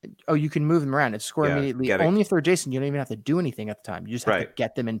 Oh, you can move them around. It's score immediately. Only if they're adjacent. You don't even have to do anything at the time. You just have to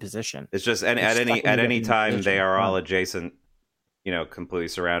get them in position. It's just at any time they are all adjacent, completely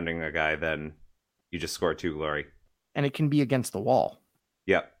surrounding a guy, then you just score 2 glory. And it can be against the wall.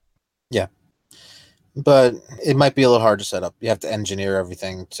 Yep. Yeah. But it might be a little hard to set up. You have to engineer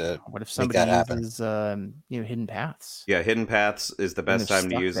everything to What if make somebody that happen. uses hidden paths? Yeah, hidden paths is the And best they're time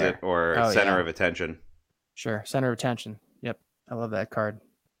to stuck use there. it, or Oh, center yeah. of attention. Sure. Center of attention. Yep. I love that card.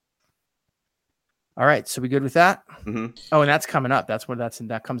 All right. So we good with that? Mm-hmm. Oh, and that's coming up.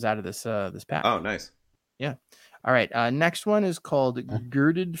 That comes out of this pack. Oh, nice. Yeah. All right. Next one is called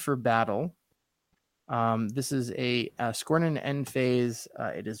Girded for Battle. This is a score in an end phase.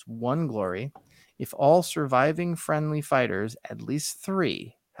 It is 1 glory. If all surviving friendly fighters, at least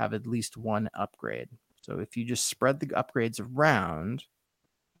 3, have at least 1 upgrade. So if you just spread the upgrades around,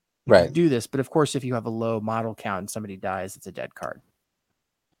 you can do this. But of course, if you have a low model count and somebody dies, it's a dead card.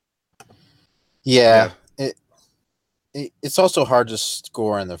 Yeah. It's also hard to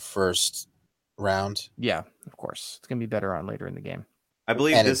score in the first round. Yeah, of course. It's going to be better on later in the game. I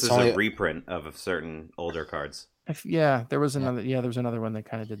believe And this it's is only- a reprint of certain older cards. There was another. Yeah, there was another one that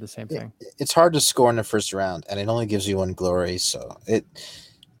kind of did the same thing. It's hard to score in the first round, and it only gives you 1 glory. So it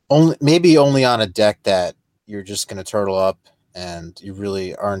only on a deck that you're just going to turtle up, and you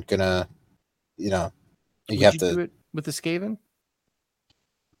really aren't going to, you Would have you to do it with the Skaven?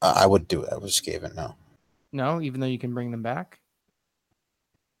 I would do it. I was Skaven. No, even though you can bring them back.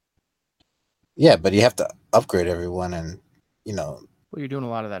 Yeah, but you have to upgrade everyone, and Well, you're doing a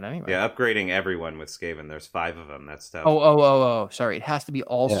lot of that anyway. Yeah, upgrading everyone with Skaven. There's 5 of them. That's tough. Oh. Sorry. It has to be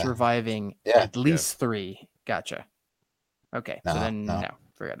all Yeah. surviving Yeah. at least 3. Gotcha. Okay. So then, no,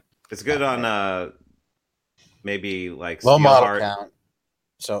 forget it. It's good on maybe like low model Steelheart. count.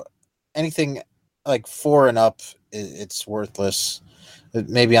 So anything like 4 and up, it's worthless.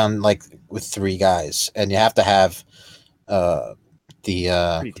 Maybe on like with 3 guys, and you have to have the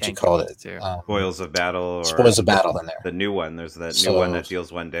what you call it, too. Spoils of Battle, or Spoils of Battle in there. the new one. There's that new one that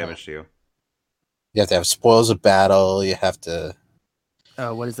deals 1 damage to you. You have to have Spoils of Battle. You have to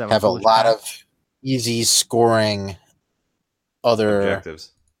what is that? have a lot of easy scoring other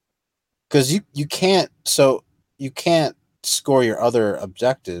objectives, because you can't score your other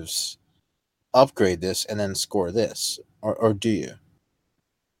objectives, upgrade this, and then score this, or do you?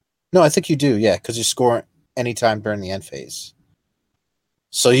 No, I think you do. Yeah, because you score anytime during the end phase.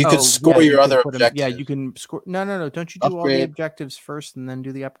 So you could score your other objectives. Yeah, you can score. No. Don't you do all the objectives first and then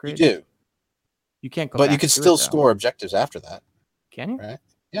do the upgrade? You do. You can't go. But you can still score objectives after that. Can you? Right?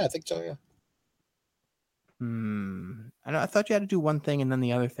 Yeah, I think so. Yeah. I thought you had to do one thing and then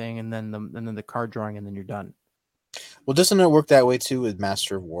the other thing and then the card drawing and then you're done. Well, doesn't it work that way too with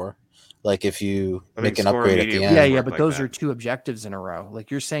Master of War? Like if you make an upgrade at the end. Yeah, but those are 2 objectives in a row. Like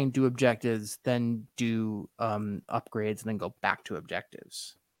you're saying, do objectives, then do upgrades, and then go back to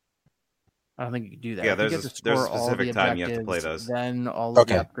objectives. I don't think you can do that. Yeah, there's a specific time you have to play those. Then all of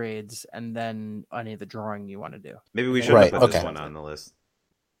the upgrades, and then any of the drawing you want to do. Maybe we should put this one on the list.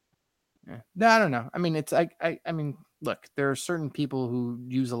 Yeah. No, I don't know. I mean, I mean, look, there are certain people who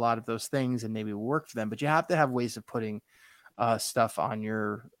use a lot of those things, and maybe it will work for them. But you have to have ways of putting stuff on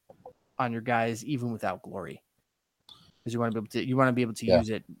your guys even without glory, because you want to be able to use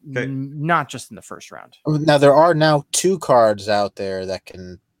it not just in the first round. Now there are now 2 cards out there that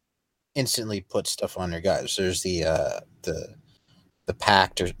can instantly put stuff on your guys. There's the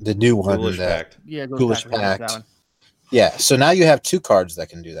pact, or the new one, Ghoulish Pact. Yeah, Ghoulish Pact. Yeah, so now you have 2 cards that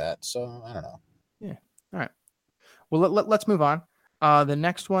can do that. So I don't know. Yeah. All right. Well, let's move on. The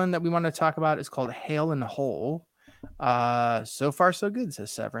next one that we want to talk about is called Hail in the Hole. So far so good,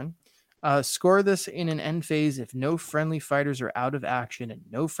 says Severin. Score this in an end phase if no friendly fighters are out of action and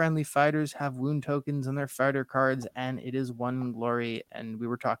no friendly fighters have wound tokens on their fighter cards, and it is 1 glory. And we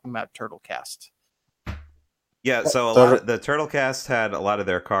were talking about Turtle Cast. Yeah, so a lot of the Turtle Cast had a lot of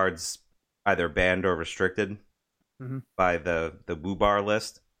their cards either banned or restricted by the Woo Bar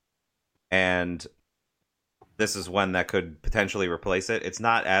list, and this is one that could potentially replace it. It's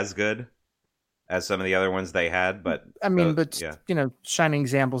not as good as some of the other ones they had, but I mean, Shining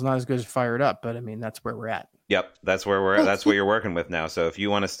Example's not as good as Fired Up, but I mean that's where we're at. Yep, that's where we're at. That's what you're working with now. So if you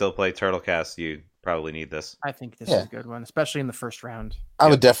want to still play Turtle Cast, you probably need this. I think this is a good one, especially in the first round. I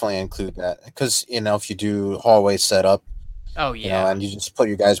would definitely include that, because if you do hallway setup, and you just put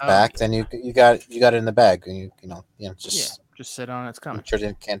your guys back, then you got it in the bag, and just sit on it. It's coming. Sure,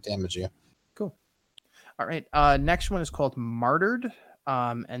 it can't damage you. Cool. All right. Next one is called Martyred,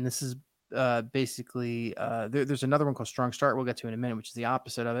 and this is basically there's another one called Strong Start we'll get to in a minute, which is the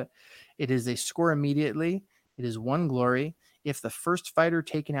opposite of it. It is a score immediately. It is 1 glory if the first fighter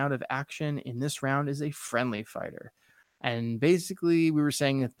taken out of action in this round is a friendly fighter. And basically we were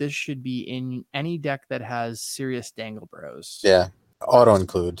saying that this should be in any deck that has serious Dangle Bros. Yeah, auto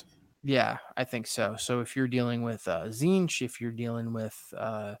include. Yeah, I think so. So if you're dealing with Zinch, if you're dealing with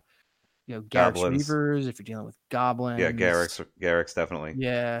Garrick's Goblins. Reavers, if you're dealing with Yeah, goblins, Garrick's definitely.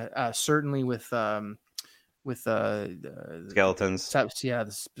 yeah, certainly with Skeletons.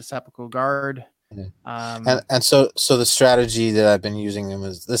 the Sepulchral Guard. Yeah. Um, And so the strategy that I've been using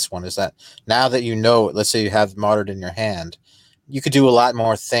is this one is that now that you know, let's say you have Martyred in your hand, you could do a lot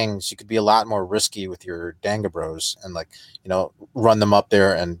more things. You could be a lot more risky with your Danga Bros and like, run them up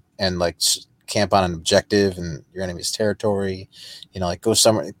there and like camp on an objective in your enemy's territory, like go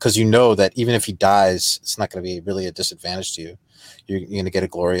somewhere because you know that even if he dies, it's not going to be really a disadvantage to you. You're going to get a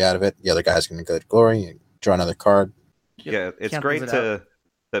glory out of it. The other guy's going to get glory. You draw another card. Yeah, it's cancels great it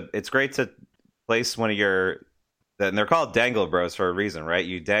out. it's great to place one of your, and they're called dangle bros for a reason, right?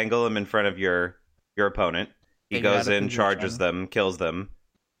 You dangle them in front of your opponent. He Take it out goes of in, charges position. them, kills them.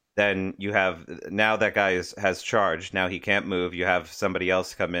 Then you have, now that guy has charged. Now he can't move. You have somebody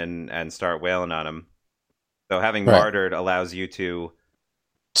else come in and start wailing on him. So having Right. martyred allows you to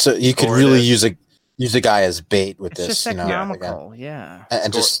So you could score really this. use a guy as bait with It's this, just economical, yeah.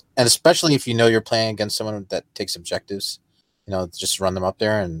 and Score- and especially if you know you're playing against someone that takes objectives, just run them up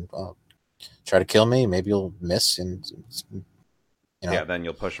there and try to kill me. Maybe you'll miss, and Yeah, then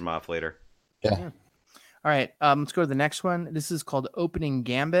you'll push him off later. yeah. All right, let's go to the next one. This is called Opening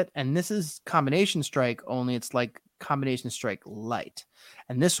Gambit, and this is Combination Strike, only it's like Combination Strike Light.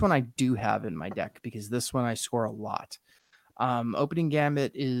 And this one I do have in my deck because this one I score a lot. Opening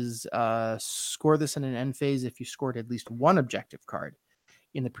Gambit is score this in an end phase if you scored at least one objective card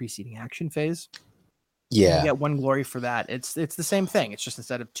in the preceding action phase. Yeah. You get one glory for that. It's the same thing. It's just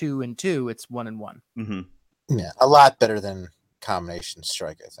instead of 2 and 2, it's 1 and 1. Mm-hmm. Yeah, a lot better than Combination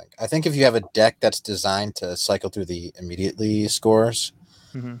Strike, I think. I think if you have a deck that's designed to cycle through the immediately scores,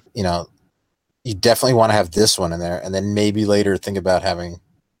 Mm-hmm. You definitely want to have this one in there, and then maybe later think about having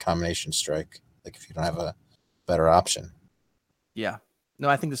Combination Strike, like if you don't have a better option. Yeah. No,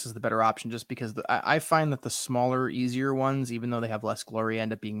 I think this is the better option just because I find that the smaller, easier ones, even though they have less glory,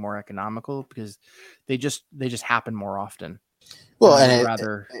 end up being more economical because they just happen more often. Well, And and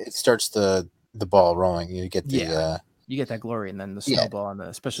rather it starts the ball rolling. You get the you get that glory, and then the Yeah. snowball on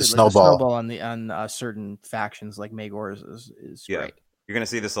especially The like the snowball. snowball on certain factions like Magors is Yeah. great. You're going to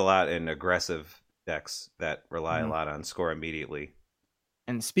see this a lot in aggressive decks that rely Mhm. a lot on score immediately.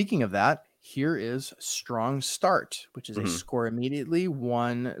 And speaking of that, here is Strong Start, which is a Mhm. score immediately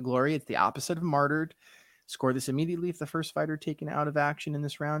 1 glory. It's the opposite of Martyred. Score this immediately if the first fighter taken out of action in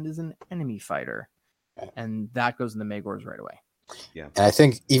this round is an enemy fighter. And that goes in the Magors right away. Yeah. And I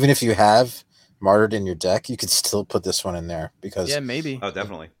think even if you have Martyred in your deck, you could still put this one in there because Yeah, maybe. Oh,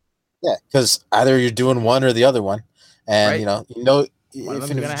 definitely. because either you're doing one or the other one, and Right. One of if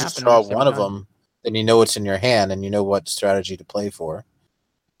them's you gonna just happen draw most every one of time. them, then you know what's in your hand and you know what strategy to play for.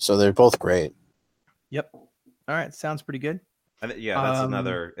 So they're both great. Yep. All right. Sounds pretty good. And that's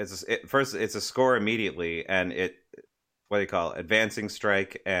another. First, it's a score immediately, and what do you call it? Advancing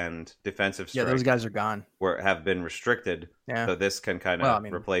strike and defensive strike. Yeah, those guys are gone. have been restricted. Yeah. So this can kind of Well, I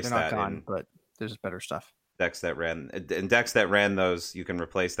mean, replace they're not that gone, in but there's better stuff. decks that ran those. You can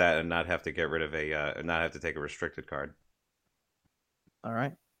replace that and not have to get rid of not have to take a restricted card. All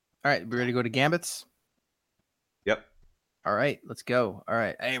right. We ready to go to Gambits? Yep. All right, let's go. All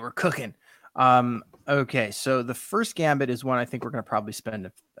right. Hey, we're cooking. Okay, so the first Gambit is one I think we're going to probably spend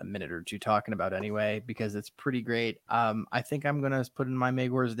a minute or two talking about anyway, because it's pretty great. I think I'm going to put in my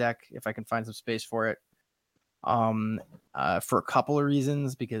Magor's deck if I can find some space for it. For a couple of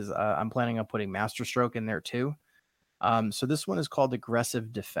reasons, because I'm planning on putting Master Stroke in there too. So this one is called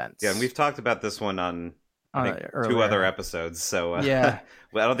Aggressive Defense. Yeah, and we've talked about this one on I think earlier. 2 other episodes. So yeah,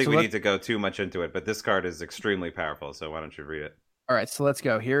 well, I don't think So we need to go too much into it, but this card is extremely powerful. So why don't you read it? All right, so let's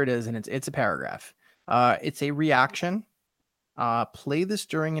go. Here it is, and it's a paragraph. It's a reaction. Play this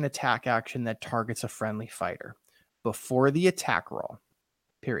during an attack action that targets a friendly fighter before the attack roll.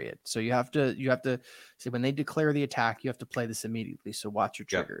 Period. So you have to say when they declare the attack, you have to play this immediately. So watch your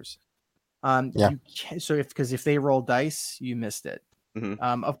Yep. triggers. Yeah. If they roll dice, you missed it.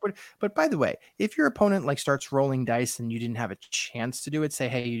 Mhm. But by the way, if your opponent like starts rolling dice and you didn't have a chance to do it, say,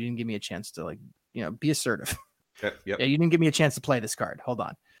 hey, you didn't give me a chance to be assertive. Yep. Yeah, you didn't give me a chance to play this card. Hold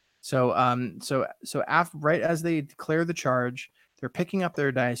on. So after right as they declare the charge, they're picking up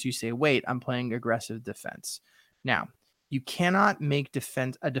their dice. You say, wait, I'm playing aggressive defense. Now, you cannot make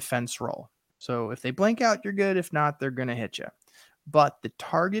a defense roll. So if they blank out, you're good. If not, they're gonna hit you. But the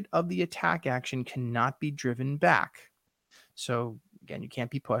target of the attack action cannot be driven back. So again, you can't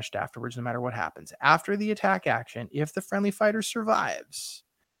be pushed afterwards, no matter what happens. After the attack action, if the friendly fighter survives,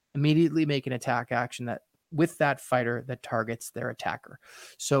 immediately make an attack action that with that fighter that targets their attacker.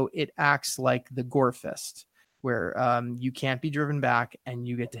 So it acts like the Gore Fist, where you can't be driven back and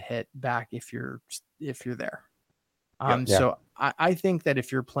you get to hit back if you're there. So I think that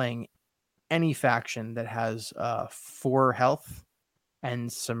if you're playing any faction that has 4 health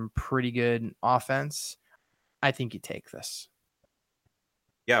and some pretty good offense, I think you take this.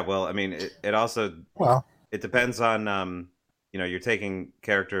 Yeah, well, I mean, it also it depends on you're taking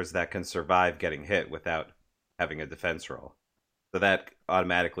characters that can survive getting hit without having a defense roll, so that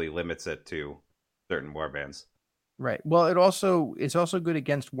automatically limits it to certain warbands. Right. Well, it's also good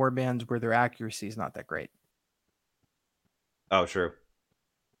against warbands where their accuracy is not that great. Oh, true.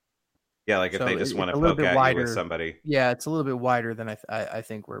 Yeah, like if So they just want to a little poke bit at wider you with somebody. Yeah, it's a little bit wider than I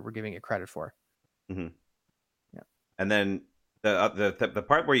think we're giving it credit for. Mm-hmm. Yeah. And then the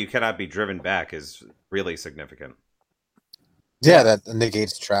part where you cannot be driven back is really significant. Yeah, that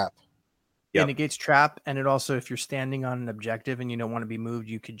negates trap. It negates trap, and it also, if you're standing on an objective and you don't want to be moved,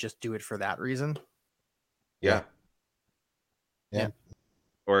 you could just do it for that reason. Yeah.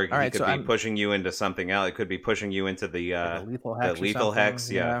 Or he could be pushing you into something else. It could be pushing you into the lethal hex.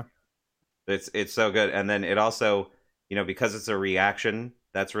 Yeah. It's so good. And then it also, because it's a reaction,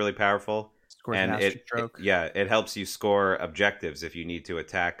 that's really powerful. And it helps you score objectives if you need to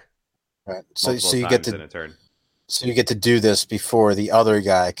attack. Right. So you get to in a turn. So you get to do this before the other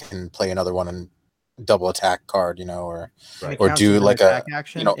guy can play another one and double attack card, or do like a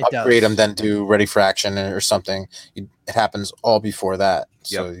action, upgrade them, then do ready for action or something. It happens all before that,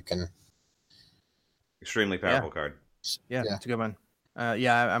 so you can. Extremely powerful card. Yeah, it's a good one.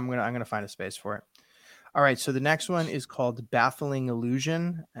 I'm gonna find a space for it. All right, so the next one is called Baffling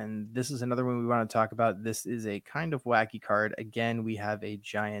Illusion, and this is another one we want to talk about. This is a kind of wacky card. Again, we have a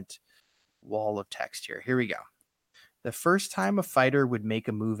giant wall of text here. Here we go. The first time a fighter would make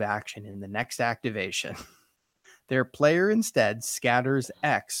a move action in the next activation, their player instead scatters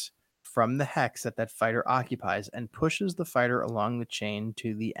X from the hex that fighter occupies and pushes the fighter along the chain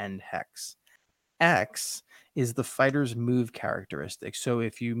to the end hex. X is the fighter's move characteristic. So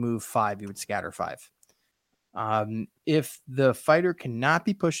if you move 5, you would scatter 5. If the fighter cannot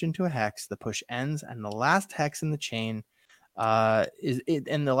be pushed into a hex, the push ends, and the last hex in the chain they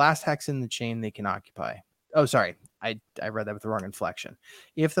can occupy. Oh, sorry. I read that with the wrong inflection.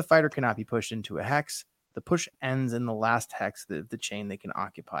 If the fighter cannot be pushed into a hex, the push ends in the last hex of the chain they can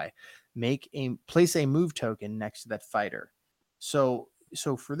occupy. Place a move token next to that fighter. So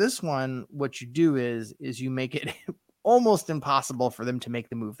for this one, what you do is you make it almost impossible for them to make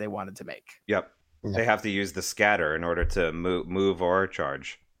the move they wanted to make. Yep. They have to use the scatter in order to move or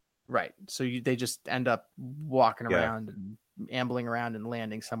charge. Right. So they just end up walking around and ambling around and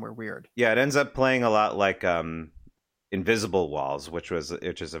landing somewhere weird. Yeah, it ends up playing a lot like Invisible Walls, which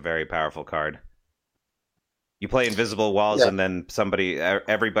is a very powerful card. You play Invisible Walls, and then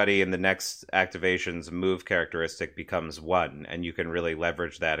everybody in the next activation's move characteristic becomes 1, and you can really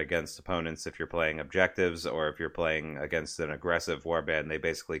leverage that against opponents if you're playing objectives or if you're playing against an aggressive warband. They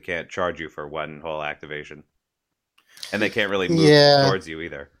basically can't charge you for one whole activation, and they can't really move towards you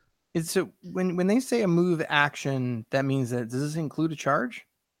either. So when they say a move action, that means that does this include a charge?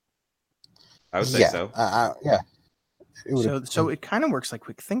 I would say so. So it kind of works like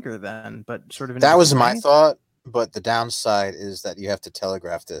Quick Thinker then, but sort of. That was my thought, but the downside is that you have to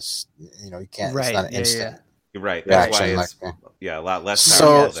telegraph this. You can't. Right. It's not an instant. You're right. That's why it's a lot less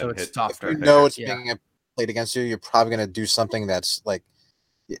powerful than it's softer. If it's being played against you, you're probably going to do something that's like,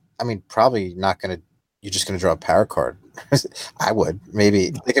 probably not going to. You're just going to draw a power card. I would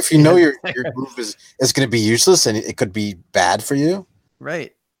maybe like if your move is going to be useless and it could be bad for you.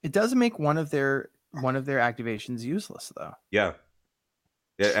 Right. It does make one of their activations useless though. Yeah.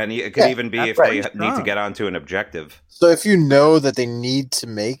 And it could even be if they need to get onto an objective. So if you know that they need to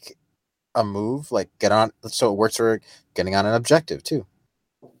make a move, like get on, so it works for getting on an objective too.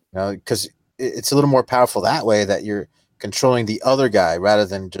 Because it's a little more powerful that way that you're controlling the other guy rather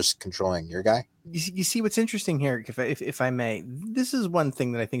than just controlling your guy. You see what's interesting here, if I may. This is one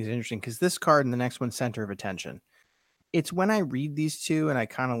thing that I think is interesting because this card and the next one, Center of Attention. It's when I read these two and I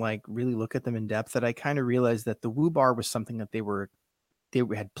kind of like really look at them in depth that I kind of realize that the Woo Bar was something that they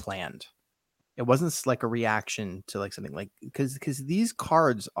had planned. It wasn't like a reaction to like something like because these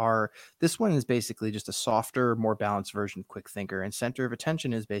cards are. This one is basically just a softer, more balanced version of Quick Thinker, and Center of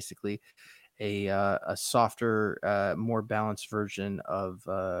Attention is basically a softer, more balanced version of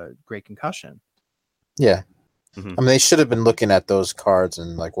Great Concussion. Yeah. Mm-hmm. They should have been looking at those cards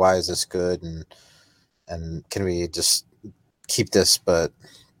and like, why is this good? And can we just keep this, but,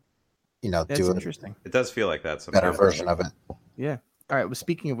 that's do interesting. It does feel like that's a better version of it. Yeah. All right. Well,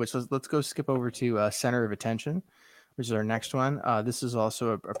 speaking of which, let's go skip over to Center of Attention, which is our next one. This is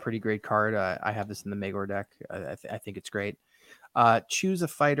also a pretty great card. I have this in the Magor deck. I think it's great. Choose a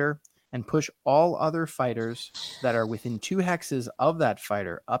fighter and push all other fighters that are within 2 hexes of that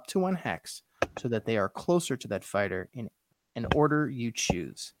fighter up to 1 hex so that they are closer to that fighter in an order you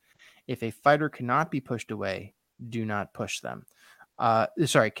choose. If a fighter cannot be pushed away, do not push them.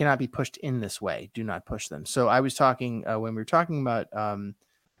 Cannot be pushed in this way. Do not push them. So I was talking when we were talking about,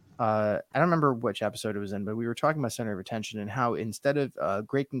 I don't remember which episode it was in, but we were talking about Center of Attention and how instead of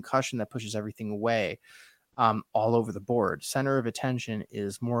Great Concussion that pushes everything away all over the board, Center of Attention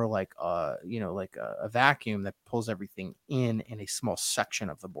is more like like a vacuum that pulls everything in a small section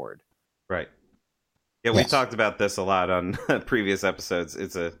of the board. Right. Yeah, we talked about this a lot on previous episodes.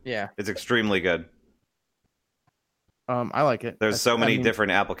 It's extremely good. I like it. There's so many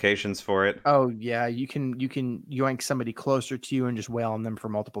different applications for it. Oh yeah, you can yoink somebody closer to you and just wail on them for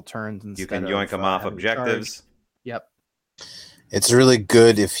multiple turns. You can yoink them off objectives. Yep. It's really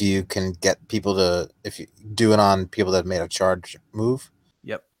good if you can get people if you do it on people that made a charge move.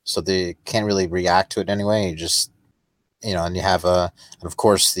 Yep. So they can't really react to it anyway. You just, and you have and of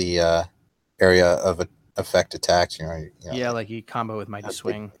course the area of effect attacks. Yeah, like you combo with Mighty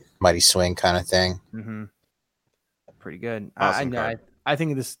Swing. Mighty Swing kind of thing. Mm-hmm. Pretty good. Awesome I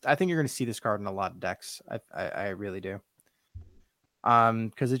think you're going to see this card in a lot of decks. I really do.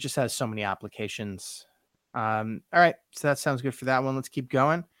 Because it just has so many applications. All right, so that sounds good for that one. Let's keep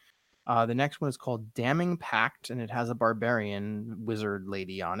going. The next one is called Damning Pact, and it has a barbarian wizard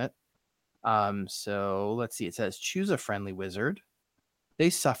lady on it. So let's see. It says choose a friendly wizard. They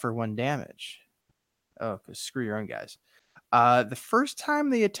suffer 1 damage. Oh, because screw your own guys. The first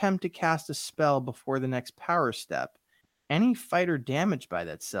time they attempt to cast a spell before the next power step, any fighter damaged by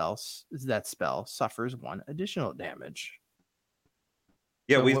that spell suffers 1 additional damage.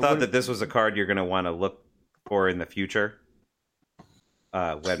 Yeah, so we thought that this was a card you're going to want to look for in the future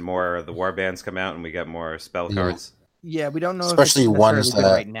when more of the warbands come out and we get more spell cards. Yeah, we don't know especially if it's ones that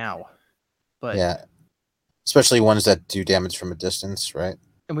right now. But especially ones that do damage from a distance, right?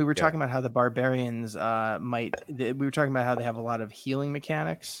 And we were talking about how the barbarians we were talking about how they have a lot of healing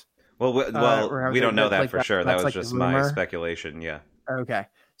mechanics. Well, we don't know that for sure. That was just my speculation. Yeah. Okay.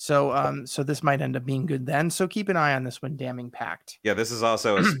 So this might end up being good then. So keep an eye on this one, Damning Pact. Yeah, this is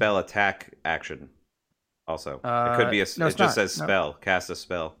also a spell attack action. Also, it could be it just says spell. Cast a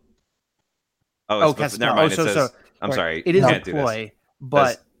spell. Oh, never mind. It says. I'm sorry. It is a ploy,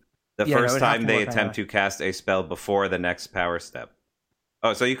 but the first time they attempt to cast a spell before the next power step.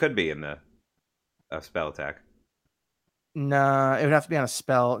 Oh, so you could be in the spell attack. No, it would have to be on a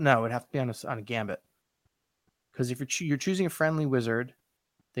spell. No, it would have to be on a gambit. Because if you're choosing a friendly wizard,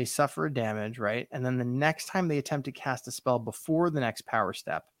 they suffer a damage, right? And then the next time they attempt to cast a spell before the next power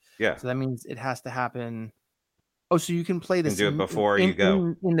step. Yeah. So that means it has to happen. Oh, so you can play this. You can do it before you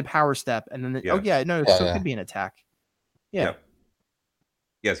go in the power step, and then it could be an attack. Yeah.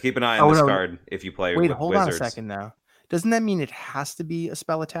 Yes, keep an eye on this card if you play. Wait, hold wizards. on a second now. Doesn't that mean it has to be a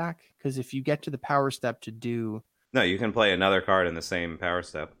spell attack? Because if you get to the power step to do. No, you can play another card in the same power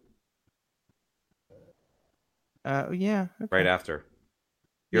step. Yeah. Okay. Right after.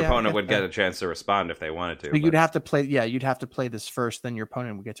 Your opponent would get a chance to respond if they wanted to. So you'd have to play. Yeah, you'd have to play this first. Then your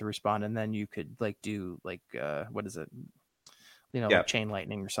opponent would get to respond, and then you could do what is it? Like chain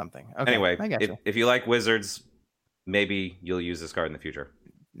lightning or something. Okay, anyway, if you like wizards, maybe you'll use this card in the future.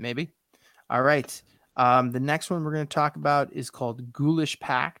 Maybe. All right. The next one we're going to talk about is called Ghoulish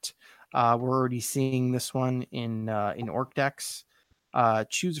Pact. We're already seeing this one in Orc decks.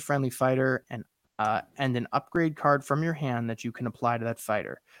 Choose a friendly fighter and an upgrade card from your hand that you can apply to that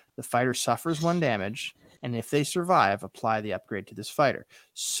fighter. The fighter suffers 1 damage, and if they survive, apply the upgrade to this fighter.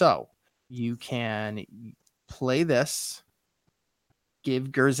 So you can play this,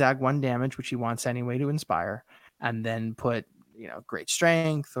 give Gerzag 1 damage, which he wants anyway to inspire, and then put great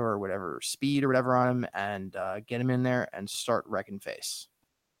strength or whatever speed or whatever on him, and get him in there and start wrecking face.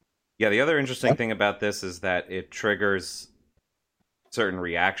 Yeah, the other interesting thing about this is that it triggers certain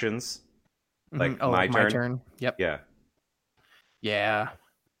reactions. Like my turn. Yep. Yeah. Yeah.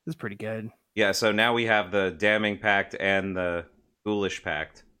 This is pretty good. Yeah, so now we have the Damning Pact and the Ghoulish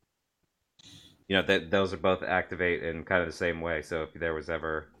Pact. Those are both activate in kind of the same way. So if there was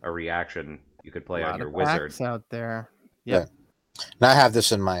ever a reaction, you could play on your wizard. Out there. Yep. Yeah. And I have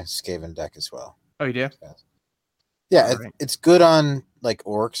this in my Skaven deck as well. Oh, you do? Yeah, it's good on like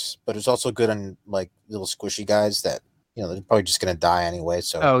orcs, but it's also good on like little squishy guys that they're probably just gonna die anyway.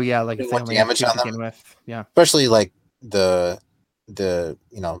 So like if they only damage on them with. Yeah, especially like the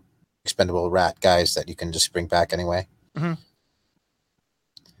expendable rat guys that you can just bring back anyway. Mm-hmm.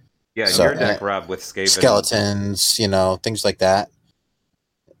 Yeah, So, your deck, Rob, with Skaven. skeletons, things like that.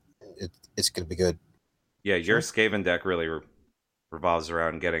 It's going to be good. Yeah, your Skaven deck really revolves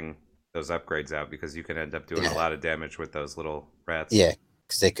around getting those upgrades out because you can end up doing a lot of damage with those little rats. Yeah,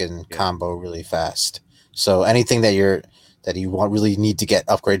 because they can combo really fast. So anything that you really need to get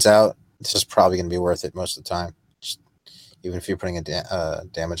upgrades out, this is probably going to be worth it most of the time. Even if you're putting a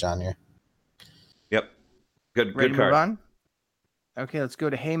damage on here. Yep. Good Ready to card. move on? Okay, let's go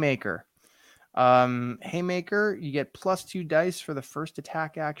to Haymaker. Haymaker, you get +2 dice for the first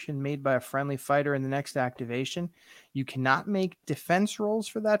attack action made by a friendly fighter in the next activation. You cannot make defense rolls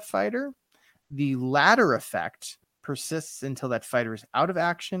for that fighter. The ladder effect persists until that fighter is out of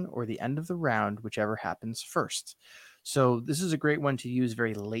action or the end of the round, whichever happens first. So this is a great one to use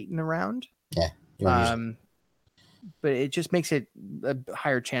very late in the round. Yeah. But it just makes it a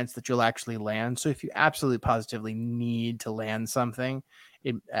higher chance that you'll actually land. So if you absolutely positively need to land something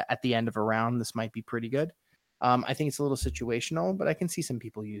at the end of a round, this might be pretty good. I think it's a little situational, but I can see some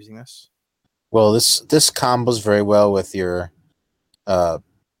people using this. Well, this combos very well with your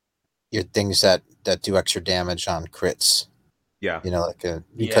things that do extra damage on crits. Yeah.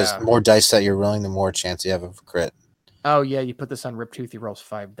 Because the more dice that you're rolling, the more chance you have of a crit. Oh yeah, you put this on Riptooth, he rolls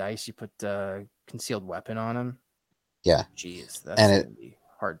 5 dice. You put concealed weapon on him. Yeah. Jeez, that's gonna be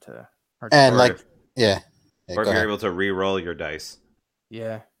hard to. Or if you're able to re-roll your dice.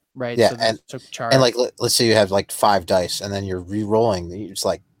 Yeah. Right. Yeah, so and like let's say you have like 5 dice, and then you're re-rolling. It's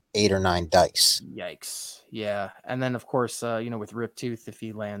like 8 or 9 dice. Yikes! Yeah, and then of course, with Riptooth, if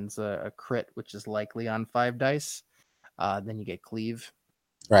he lands a crit, which is likely on 5 dice, then you get cleave.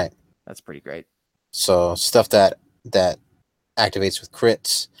 Right. That's pretty great. So stuff that activates with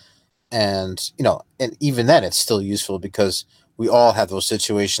crits. And and even then, it's still useful because we all have those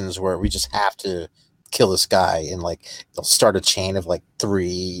situations where we just have to kill this guy, and like they'll start a chain of like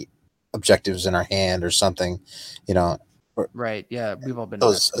 3 objectives in our hand or something, Right? Yeah, we've all been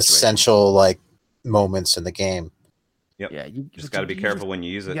those essential like moments in the game. Yep. Yeah, you just got to be careful when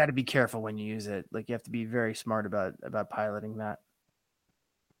you use it. You got to be careful when you use it. Like you have to be very smart about piloting that.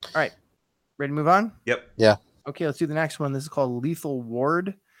 All right, ready to move on? Yep. Yeah. Okay, let's do the next one. This is called Lethal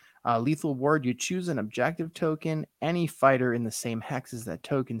Ward. Lethal Ward, you choose an objective token. Any fighter in the same hex as that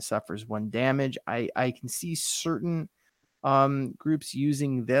token suffers 1 damage. I can see certain groups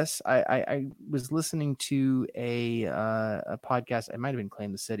using this. I was listening to a podcast. It might have been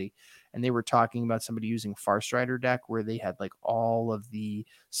Claim the City, and they were talking about somebody using Farstrider deck where they had like all of the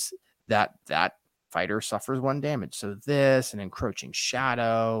that fighter suffers 1 damage. So this and Encroaching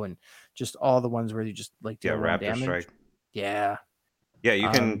Shadow and just all the ones where you just like deal 1 Raptor damage. Strike. Yeah. Yeah, you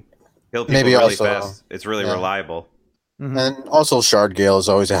can kill people maybe really also, fast. It's really reliable. Mm-hmm. And also Shard Gale is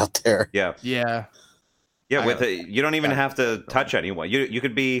always out there. Yeah. Yeah. Yeah, with it, you don't even have to touch anyone. You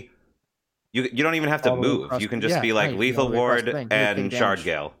could be you don't even have to move. You can just be like Lethal Ward and Shard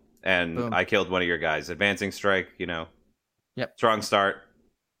Gale. And boom. I killed one of your guys. Advancing Strike, Yep. Strong Start.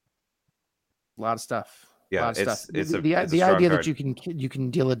 A lot of stuff. Yeah, it's the idea card. that you can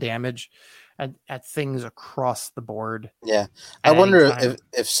deal a damage at things across the board. Yeah, I wonder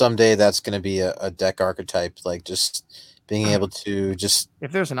if someday that's going to be a deck archetype, like just being able to just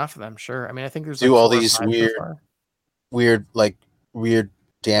if there's enough of them. Sure, I mean I think there's do like all these weird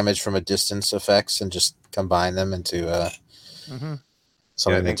damage from a distance effects and just combine them into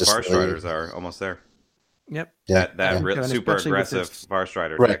something. I think Farstriders are almost there. Yep. That super aggressive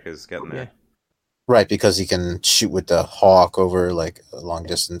Farstrider deck is getting there. Yeah. Right, because he can shoot with the hawk over like a long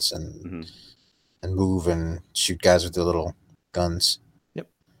distance and move and shoot guys with the little guns. Yep.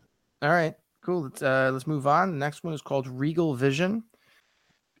 All right, cool. Let's move on. The next one is called Regal Vision.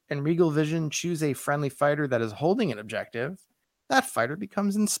 And Regal Vision, choose a friendly fighter that is holding an objective. That fighter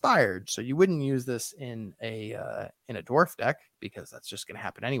becomes inspired. So you wouldn't use this in a dwarf deck because that's just going to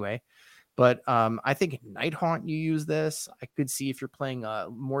happen anyway. But I think in Nighthaunt you use this. I could see if you're playing a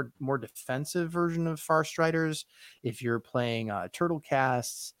more defensive version of Farstriders. If you're playing Turtle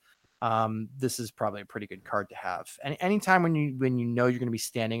Casts, this is probably a pretty good card to have. And anytime when you know you're going to be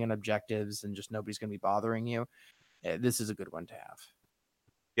standing on objectives and just nobody's going to be bothering you, this is a good one to have.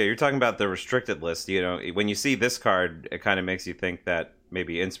 Yeah, you're talking about the restricted list. When you see this card, it kind of makes you think that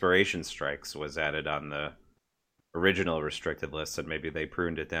maybe Inspiration Strikes was added on the original restricted list, and maybe they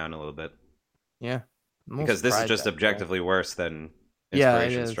pruned it down a little bit. Yeah, because this is just objectively worse than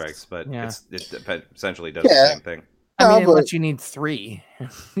Inspiration Strikes, but it essentially does the same thing. I mean, unless you need 3,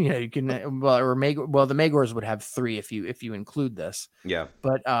 you can. The Magors would have 3 if you include this. Yeah,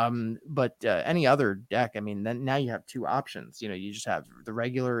 but any other deck, I mean, then now you have 2 options. You just have the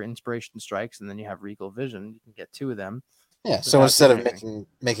regular Inspiration Strikes, and then you have Regal Vision. You can get 2 of them. Yeah. So without instead doing of anything.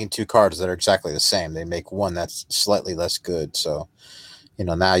 making two cards that are exactly the same, they make one that's slightly less good. So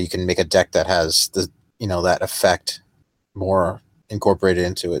now you can make a deck that has that effect more incorporated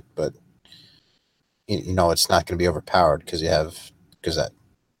into it, but it's not going to be overpowered because that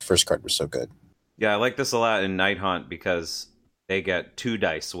first card was so good. Yeah, I like this a lot in Night Haunt because they get 2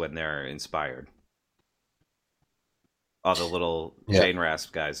 dice when they're inspired. All the little Yeah. chain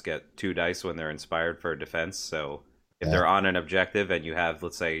rasp guys get 2 dice when they're inspired for defense. So if Yeah. they're on an objective and you have,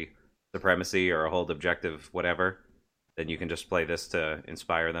 let's say, supremacy or a hold objective, whatever, then you can just play this to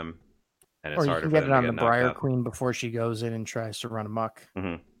inspire them, and it's Or you harder can for get them it to on the get knocked Briar out. Queen before she goes in and tries to run amok.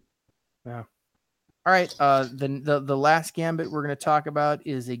 Mm-hmm. Yeah. All right. The last gambit we're going to talk about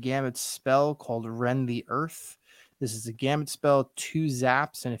is a gambit spell called Rend the Earth. This is a gambit spell, 2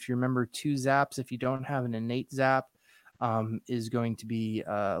 zaps, and if you remember, 2 zaps, if you don't have an innate zap, is going to be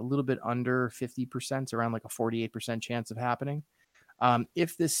a little bit under 50%, around like a 48% chance of happening.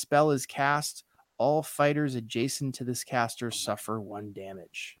 If this spell is cast, all fighters adjacent to this caster suffer 1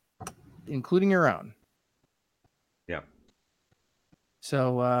 damage, including your own. Yeah.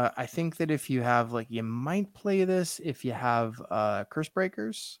 So I think that if you have you might play this if you have Curse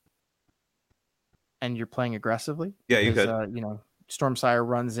Breakers and you're playing aggressively. Yeah, you could. Stormsire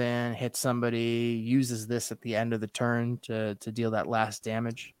runs in, hits somebody, uses this at the end of the turn to deal that last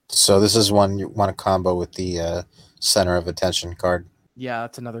damage. So this is one you want to combo with the Center of Attention card. Yeah,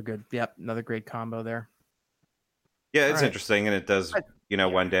 that's another great combo there. Yeah, it's All right. interesting, and it does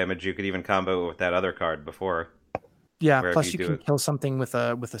 1 damage. You could even combo it with that other card before. Yeah, where if plus you do can it- kill something with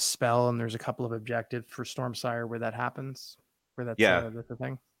a spell, and there's a couple of objectives for Stormsire where that happens, where that's the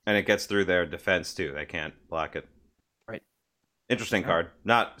thing. And it gets through their defense too. They can't block it. Right. Interesting card.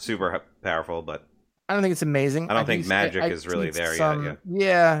 Not super powerful, but I don't think it's amazing. I don't think magic is really there yet.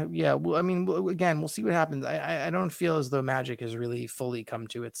 Yeah. Well, I mean, again, we'll see what happens. I don't feel as though magic has really fully come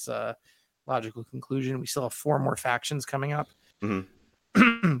to its logical conclusion. We still have 4 more factions coming up.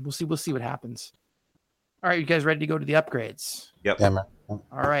 Mm-hmm. We'll see what happens. All right, you guys ready to go to the upgrades? Yep. Yeah, man. All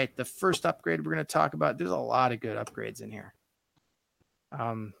right, the first upgrade we're going to talk about. There's a lot of good upgrades in here.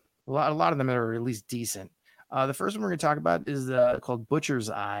 A lot of them are at least decent. The first one we're going to talk about is called Butcher's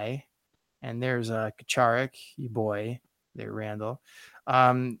Eye. And there's Kacharik, you boy, there, Randall.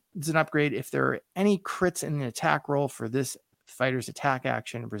 It's an upgrade. If there are any crits in an attack roll for this fighter's attack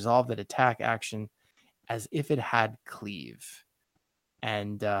action, resolve that attack action as if it had cleave.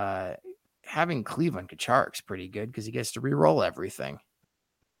 And having cleave on Kacharik's pretty good because he gets to reroll everything.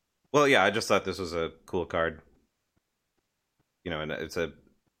 Well, yeah, I just thought this was a cool card. And it's a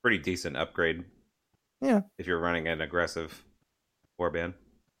pretty decent upgrade. Yeah. If you're running an aggressive warband.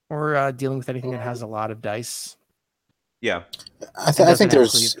 Or dealing with anything that has a lot of dice. Yeah. I think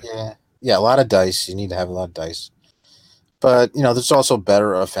there's a lot of dice. You need to have a lot of dice. But, there's also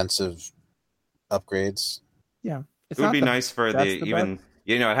better offensive upgrades. Yeah. It would be nice for it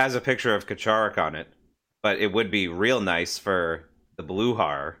has a picture of Kacharik on it, but it would be real nice for the blue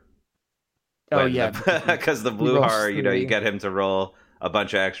Har. Oh, yeah. Because the blue Har, you get him to roll a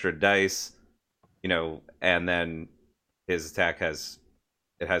bunch of extra dice, and then his attack has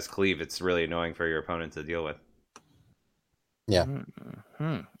cleave. It's really annoying for your opponent to deal with. Yeah.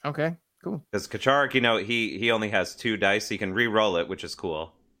 Mm-hmm. Okay, cool. Because Kacharik, he only has 2 dice. He can re-roll it, which is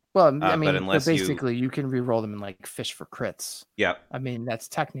cool. Well, I mean, but basically you can re-roll them and fish for crits. Yep. I mean, that's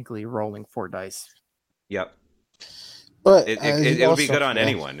technically rolling 4 dice. Yep. But it would be good on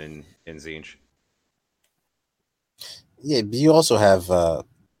anyone in Tzeentch. Yeah, but you also have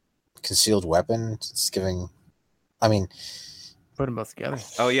concealed weapon. It's giving. I mean, put them both together.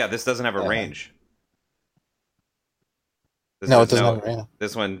 Oh yeah, this doesn't have a range. It doesn't have a range.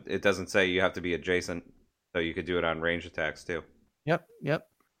 This one, it doesn't say you have to be adjacent, so you could do it on range attacks too. Yep.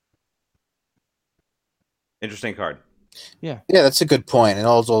 Interesting card. Yeah, that's a good point. And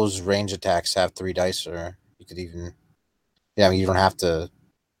all those range attacks have 3 dice, or you could even. Yeah, I mean, you don't have to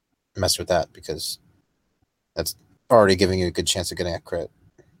mess with that because that's already giving you a good chance of getting a crit.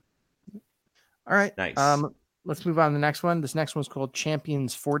 All right. Nice. Let's move on to the next one. This next one's called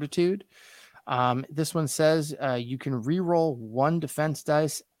Champion's Fortitude. This one says you can re-roll 1 defense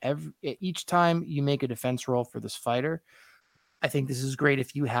dice each time you make a defense roll for this fighter. I think this is great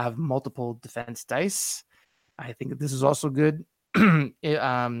if you have multiple defense dice. I think that this is also good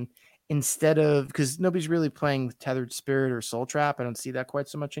instead of, because nobody's really playing with Tethered Spirit or Soul Trap. I don't see that quite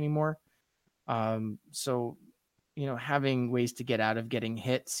so much anymore. So, having ways to get out of getting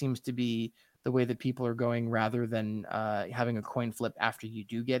hit seems to be the way that people are going rather than having a coin flip after you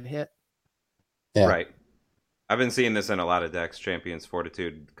do get hit. Yeah. Right. I've been seeing this in a lot of decks, Champion's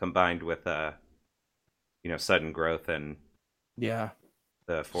Fortitude combined with, sudden growth and Yeah.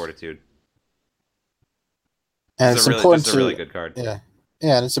 the Fortitude. And it's important just a really good card. Yeah,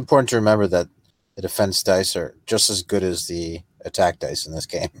 and it's important to remember that the defense dice are just as good as the attack dice in this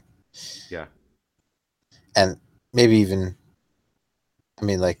game. Yeah, and maybe even, I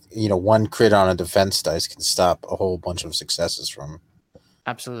mean, like, one crit on a defense dice can stop a whole bunch of successes from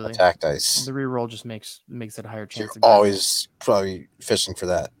Absolutely. attack dice. The reroll just makes it a higher chance. You're always probably fishing for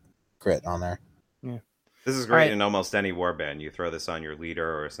that crit on there. Yeah. This is great in almost any warband. You throw this on your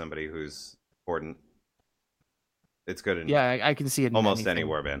leader or somebody who's important. It's good in I can see it in almost anything.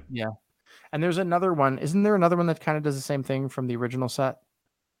 any warband. Yeah. And there's another one. Isn't there another one that kind of does the same thing from the original set?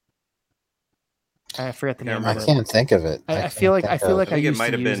 I forget the name of it. I can't think of it. I feel like I think it used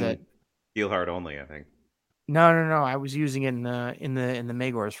might to have use been it. Steelheart only, I think. No. I was using it in the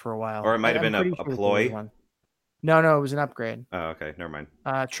Magors for a while. Or it might have been a ploy. No, it was an upgrade. Oh, okay, never mind.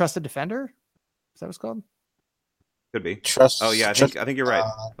 Trusted Defender? Is that what it's called? Could be. Trust. Oh yeah, I think you're right.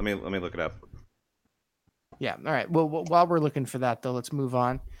 Let me look it up. Yeah. All right. Well, while we're looking for that, though, let's move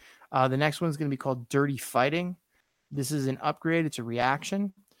on. The next one's going to be called Dirty Fighting. This is an upgrade. It's a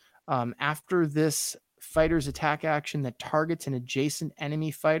reaction. After this fighter's attack action that targets an adjacent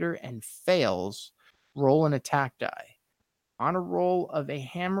enemy fighter and fails, roll an attack die. On a roll of a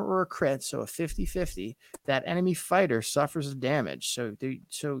hammer or a crit, so a 50-50, that enemy fighter suffers damage. So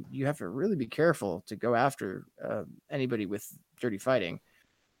you have to really be careful to go after anybody with Dirty Fighting.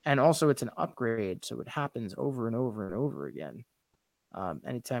 And also, it's an upgrade, so it happens over and over and over again.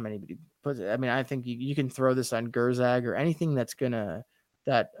 Anytime anybody puts it, I mean, I think you can throw this on Gurzag or anything that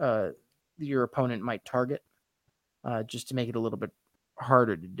your opponent might target, just to make it a little bit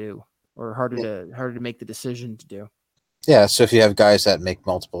harder to do, or harder to make the decision to do. Yeah, so if you have guys that make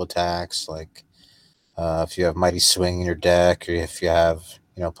multiple attacks, like if you have Mighty Swing in your deck, or if you have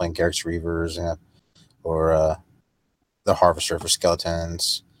playing Garrix Reavers, or the Harvester for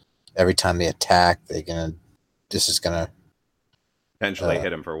skeletons, every time they attack, this is gonna potentially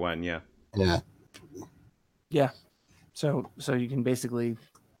hit him for one. Yeah. So you can basically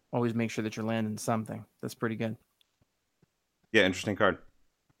always make sure that you're landing something. That's pretty good. Yeah, interesting card.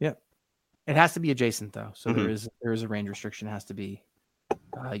 Yeah, it has to be adjacent though, so there is a range restriction. It has to be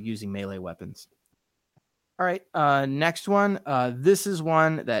using melee weapons. All right, next one. This is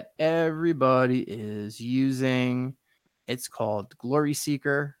one that everybody is using. It's called Glory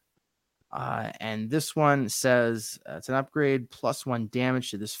Seeker. And this one says it's an upgrade, +1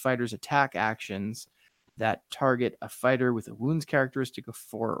 damage to this fighter's attack actions that target a fighter with a wounds characteristic of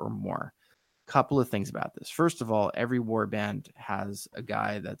 4 or more. Couple of things about this. First of all, every warband has a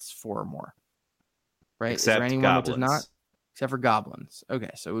guy that's 4 or more. Right? Except is there anyone goblins. That does not? Except for goblins.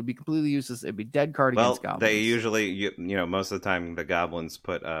 Okay, so it would be completely useless. It'd be dead card against goblins. They usually, most of the time, the goblins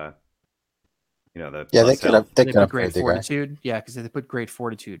put the they could put Great Fortitude. Yeah, because if they put Great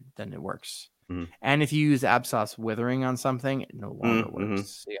Fortitude, then it works. Mm-hmm. And if you use Absas Withering on something, it no longer works.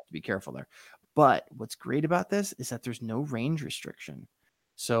 So you have to be careful there. But what's great about this is that there's no range restriction.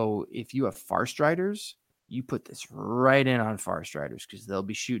 So if you have Farstriders, you put this right in on Farstriders because they'll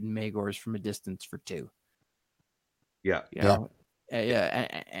be shooting Magors from a distance for 2. Yeah.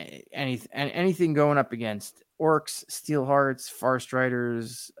 Anything going up against Orcs, Steelhearts,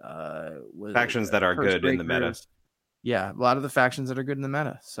 Farstriders, factions that are good in the meta. Yeah, a lot of the factions that are good in the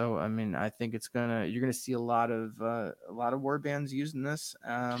meta. So I mean, I think you're gonna see a lot of warbands using this,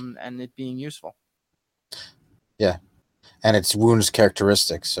 and it being useful. Yeah, and it's wounds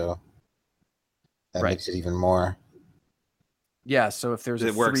characteristics, so that makes it even more. Yeah, so if there's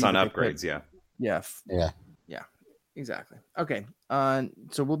it works on upgrades, yeah, exactly. Okay,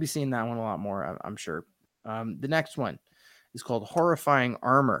 so we'll be seeing that one a lot more, I'm sure. The next one is called Horrifying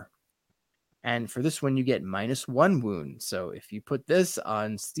Armor. And for this one, you get -1 wound. So if you put this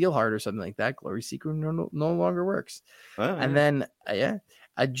on Steelheart or something like that, Glory Seeker no longer works. And then,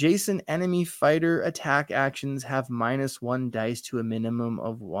 adjacent enemy fighter attack actions have -1 dice to a minimum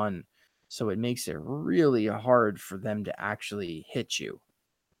of 1. So it makes it really hard for them to actually hit you.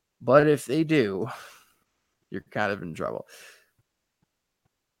 But if they do, you're kind of in trouble.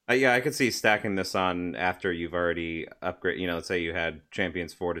 I could see stacking this on after you've already upgraded. Let's say you had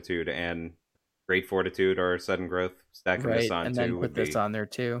Champion's Fortitude and Great Fortitude or Sudden Growth. Stacking this on and too then would put this on there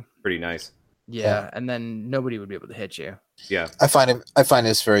too. Pretty nice. Yeah, and then nobody would be able to hit you. Yeah, I find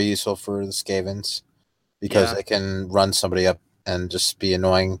this very useful for the Skavens because they can run somebody up and just be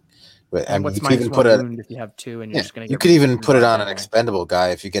annoying. But and what's -1 if you have 2 and you're just going to. You could even put it on an expendable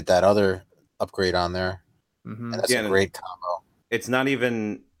guy if you get that other upgrade on there. Mm-hmm. And that's a great combo. It's not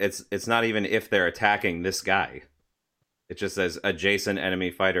even if they're attacking this guy. It just says adjacent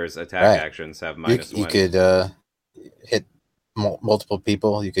enemy fighters attack actions have -1. You could hit multiple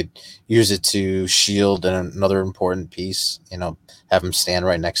people. You could use it to shield another important piece. Have them stand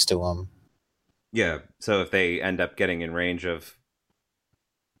right next to them. Yeah. So if they end up getting in range of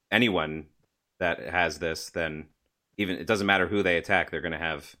anyone that has this, then even it doesn't matter who they attack, they're going to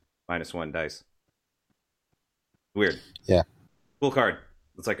have -1 dice. Weird. Yeah. Cool card.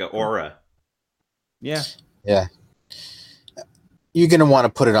 It's like an aura. Yeah. Yeah. You're going to want to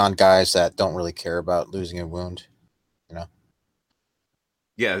put it on guys that don't really care about losing a wound.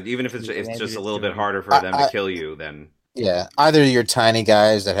 Yeah, even if it's just a little bit doing- harder for them to kill you, then Yeah, either you're tiny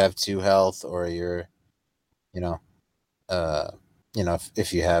guys that have 2 health, or you're, if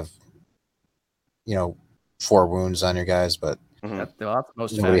you have, 4 wounds on your guys, but That's the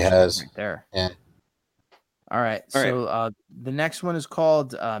most nobody fashion has. right there. Yeah. All right. So the next one is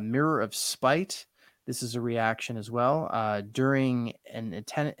called Mirror of Spite. This is a reaction as well. During an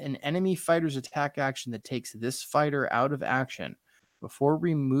enemy fighter's attack action that takes this fighter out of action, before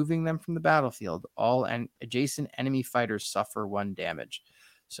removing them from the battlefield, all adjacent enemy fighters suffer 1 damage.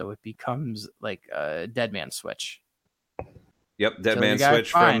 So it becomes like a dead man switch. Yep, dead Kill man the guy,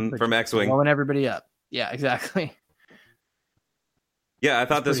 switch fine, from X-Wing. Blowing everybody up. Yeah, exactly. Yeah, I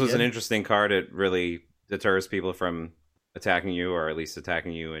thought this was pretty an good. interesting card. It really deters people from attacking you, or at least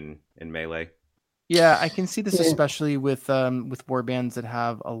attacking you in melee. Yeah, I can see this Yeah. especially with warbands that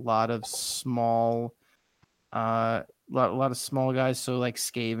have a lot of small, lot of small guys. So like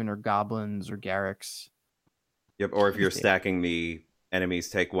Skaven or Goblins or Garrix. Yep, or if you're Yeah. stacking the enemies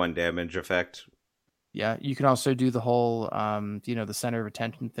take 1 damage effect. Yeah, you can also do the whole, the center of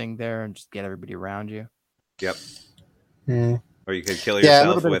attention thing there and just get everybody around you. Yep. Mm. Or you could kill A yourself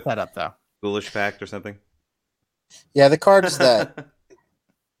little bit with of setup though. Ghoulish Pact or something. Yeah, the cards that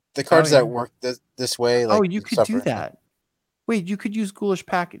yeah. work this way. Like, You could do that. Wait, you could use Ghoulish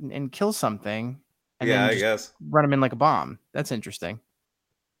Pack and kill something, and Yeah, then I just guess. run them in like a bomb. That's interesting.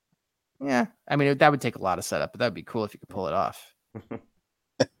 Yeah, I mean that would take a lot of setup, but that'd be cool if you could pull it off. Yeah,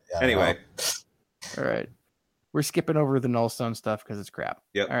 Anyway, All right, we're skipping over the Nullstone stuff because it's crap.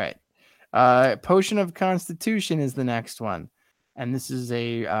 Yep. All right, Potion of Constitution is the next one, and this is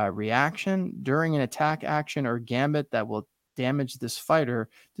a reaction during an attack action or gambit that will damage this fighter.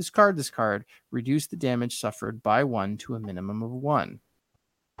 Discard this card. Reduce the damage suffered by 1 to a minimum of 1.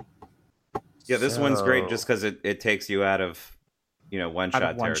 yeah, this one's great just So- because it takes you out of one-shot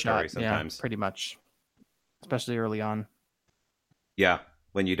out of one territory shot, sometimes. yeah, pretty much, especially early on. Yeah,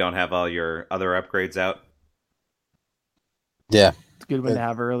 when you don't have all your other upgrades out. Yeah. It's a good one Good. to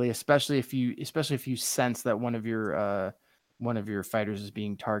have early, especially if you sense that one of your fighters is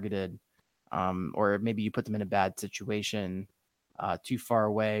being targeted, or maybe you put them in a bad situation, too far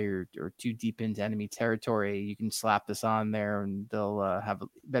away or too deep into enemy territory. You can slap this on there, and they'll have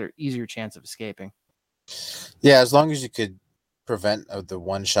a easier chance of escaping. Yeah, as long as you could prevent the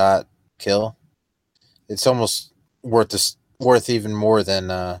 1-shot kill, it's almost worth even more than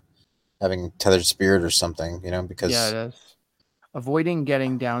having Tethered Spirit or something, because Yeah, it is. Avoiding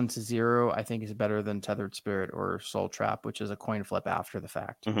getting down to 0, I think, is better than Tethered Spirit or Soul Trap, which is a coin flip after the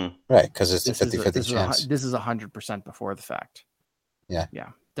fact. Mm-hmm. right, because it's a This is 50-50 chance. This is 100% before the fact. Yeah.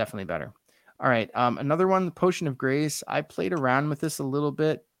 Definitely better. All right, another one, the Potion of Grace. I played around with this a little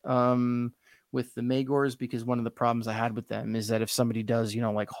bit with the Magors, because one of the problems I had with them is that if somebody does,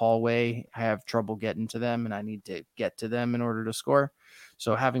 like hallway, I have trouble getting to them, and I need to get to them in order to score.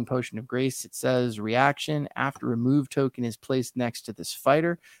 So having Potion of Grace, it says reaction after a move token is placed next to this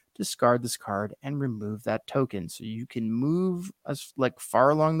fighter, discard this card and remove that token. So you can move us like far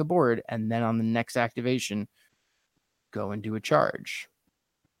along the board, and then on the next activation, go and do a charge.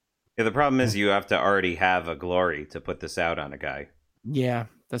 Yeah, the problem is you have to already have a glory to put this out on a guy. Yeah,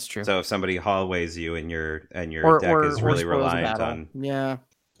 that's true. So if somebody hallways you and your Or- deck or- is or really spoils the reliant battle. on Yeah,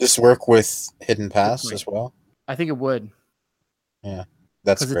 This work with Hidden Pass point. as well. I think it would,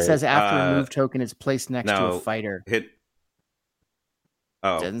 That's because great. it says after a move token is placed next to no. a fighter. hit.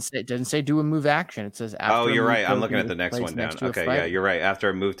 Oh, It doesn't say do a move action. It says after. oh, a you're move right. I'm looking token at the is next placed one down. next to a Okay, yeah, fighter. you're right. After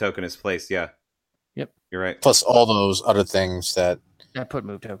a move token is placed, yeah. Yep. You're right. Plus all those other things that I put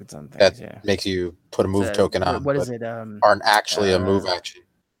move tokens on things. Yeah. make you put a move So, token on, What is but it? aren't actually a move action.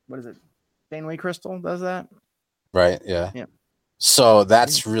 What is it? Fenway Crystal does that. Right. Yeah. Yeah. So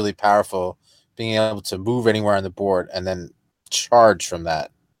that's really powerful, being able to move anywhere on the board and then charge from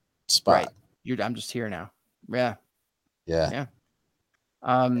that spot. Right. I'm just here now. Yeah. Yeah.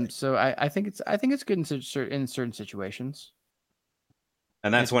 So I think it's good in certain situations.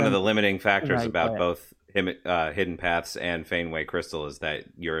 And that's It's one of been- the limiting factors Right, about right. both Hidden Paths and Fenway Crystal is that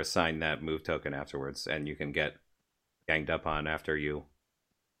you're assigned that move token afterwards, and you can get ganged up on after you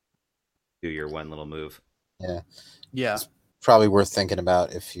do your one little move. Yeah. probably worth thinking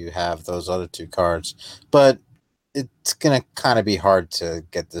about if you have those other 2 cards. But it's gonna kind of be hard to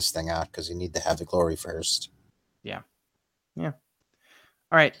get this thing out because you need to have the glory first. Yeah.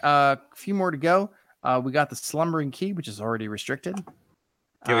 All right, a few more to go. We got the Slumbering Key, which is already restricted.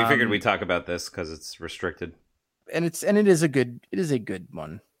 Yeah, we figured we'd talk about this because it's restricted, and it is a good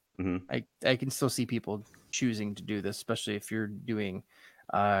one. Mm-hmm. I can still see people choosing to do this, especially if you're doing,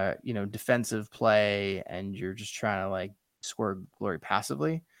 defensive play and you're just trying to like score glory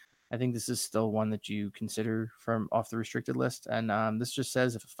passively. I think this is still one that you consider from off the restricted list. And this just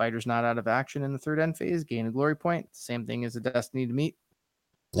says if a fighter's not out of action in the third end phase, gain a glory point. Same thing as a Destiny to meet.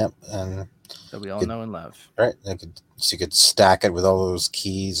 Yep, and that we all know and love. Right, you could stack it with all those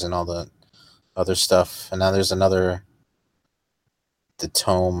keys and all the other stuff. And now there's the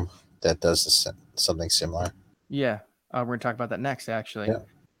tome that does something similar. Yeah, we're gonna talk about that next, actually. Yeah.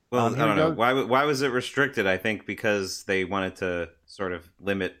 Well, I don't know why was it restricted. I think because they wanted to sort of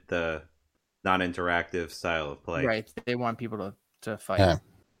limit the non-interactive style of play. Right, they want people to fight.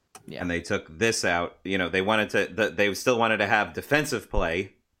 Yeah. And they took this out. They wanted to. They still wanted to have defensive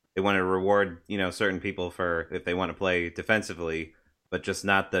play. They want to reward, certain people for if they want to play defensively, but just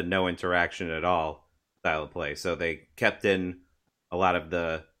not the no interaction at all style of play. So they kept in a lot of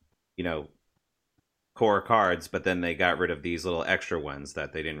the, core cards, but then they got rid of these little extra ones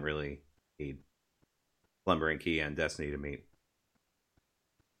that they didn't really need. Slumbering Key and Destiny to meet.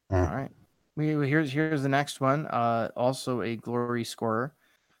 All right. Here's the next one. Also a glory scorer.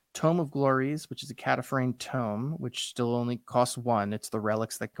 Tome of Glories, which is a Cataphrane tome, which still only costs 1. It's the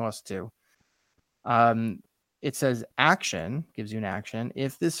relics that cost 2. It says action, gives you an action.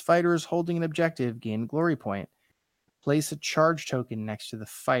 If this fighter is holding an objective, gain a glory point. Place a charge token next to the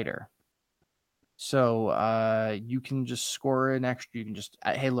fighter. So you can just score an extra. You can just,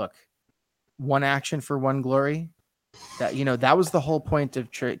 hey, look, 1 action for 1 glory. That was the whole point of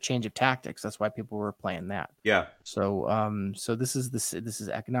change of tactics. That's why people were playing that. Yeah. So this is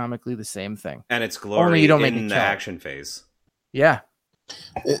economically the same thing. And it's glory Only you don't in make the action phase. Yeah.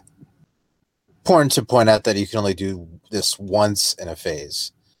 Important to point out that you can only do this once in a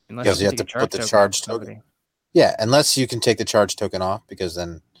phase. Because you have to put the charge token. Yeah, unless you can take the charge token off, because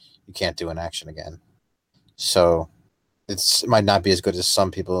then you can't do an action again. So it might not be as good as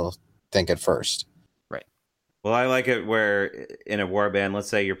some people think at first. Well, I like it where in a warband, let's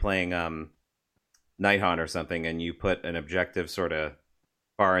say you're playing Nighthaunt or something, and you put an objective sort of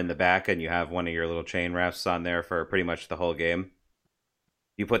far in the back, and you have one of your little chain rafts on there for pretty much the whole game.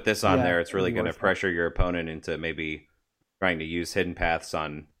 You put this on there, it's really going to pressure your opponent into maybe trying to use hidden paths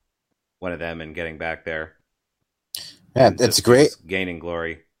on one of them and getting back there. Yeah, it's great. Gaining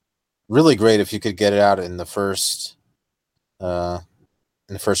glory. Really great if you could get it out in the first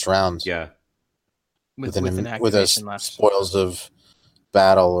round. Yeah. With a spoils of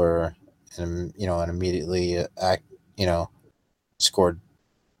battle or an immediately scored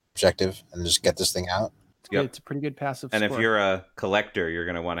objective and just get this thing out. It's a pretty good passive. And score. If you're a collector, you're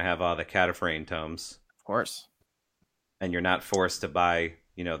going to want to have all the Cataphrane tomes, of course. And you're not forced to buy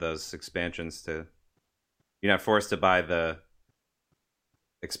those expansions You're not forced to buy the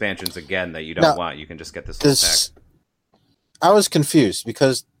expansions again that you don't want. You can just get this little pack. I was confused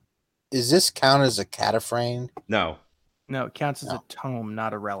because. Is this count as a Cataphrane? No, it counts as a tome,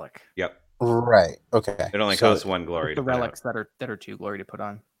 not a relic. Yep. Right. Okay. It only costs 1 glory. The relics that are 2 glory to put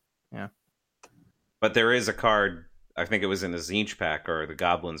on. Yeah. But there is a card. I think it was in the Zinch pack or the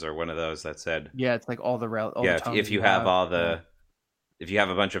Goblins or one of those that said. Yeah, it's like all the if you have all the, if you have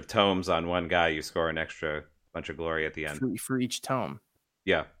a bunch of tomes on one guy, you score an extra bunch of glory at the end for each tome.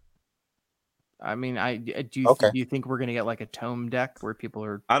 Yeah. I mean, do you think we're gonna get like a tome deck where people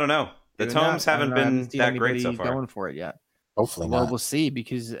are? I don't know. The tomes haven't been that great so far. Going for it yet? Hopefully not. Well, we'll see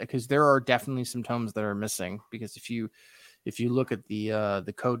because there are definitely some tomes that are missing. Because if you look at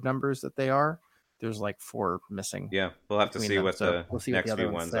the code numbers that they are, there's like 4 missing. Yeah, we'll have to see what the next few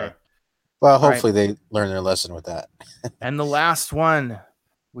ones are. Well, hopefully they learn their lesson with that. And the last one,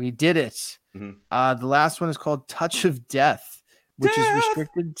 we did it. Mm-hmm. The last one is called Touch of Death. Which is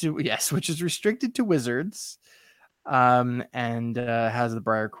restricted to wizards, and has the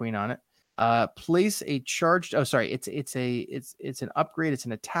Briar Queen on it. Place a charged. Oh, sorry. It's an upgrade. It's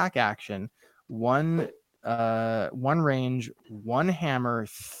an attack action. 1 range, 1 hammer,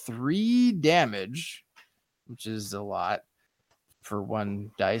 3 damage, which is a lot for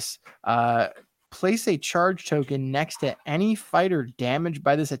 1 dice. Place a charge token next to any fighter damaged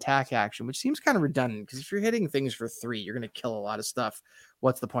by this attack action, which seems kind of redundant because if you're hitting things for 3, you're going to kill a lot of stuff.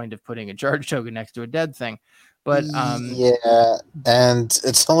 What's the point of putting a charge token next to a dead thing? But yeah, and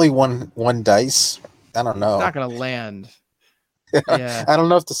it's only one dice. I don't know. It's not going to land. Yeah. I don't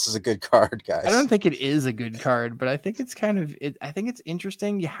know if this is a good card, guys. I don't think it is a good card, but I think it's kind of it. I think it's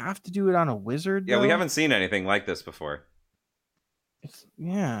interesting. You have to do it on a wizard. Yeah, though. we haven't seen anything like this before.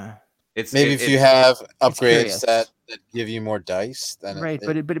 Yeah. Maybe if you have curious. upgrades that give you more dice, then Right,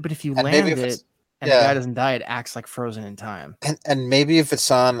 but if you and land maybe if it it's- and the guy doesn't die, it acts like frozen in time. and maybe if it's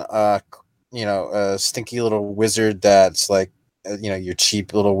on a stinky little wizard that's like your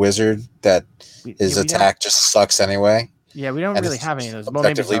cheap little wizard that his attack just sucks anyway. Yeah, we don't and really it's have any of those. just Well,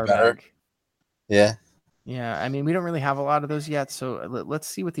 maybe it's objectively our better. bag. Yeah. Yeah, I mean, we don't really have a lot of those yet, so let's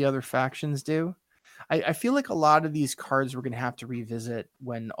see what the other factions do. I feel like a lot of these cards we're going to have to revisit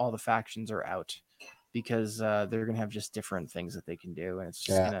when all the factions are out, because they're going to have just different things that they can do, and it's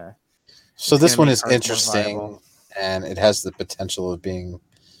just going to... So this one is cards more interesting, viable. and it has the potential of being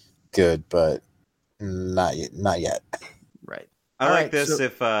good, but not yet. Right. I All like right, this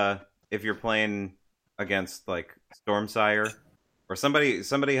so- if you're playing against like Stormsire, or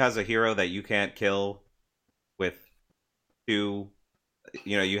somebody has a hero that you can't kill with two.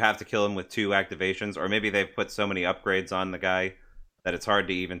 You have to kill him with 2 activations, or maybe they've put so many upgrades on the guy that it's hard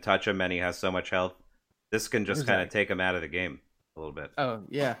to even touch him, and he has so much health. This can just kind of take him out of the game a little bit. Oh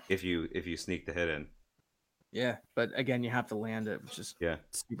yeah. If you sneak the hit in. Yeah, but again, you have to land it, which is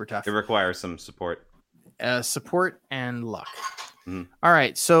super tough. It requires some support. Support and luck. Mhm. All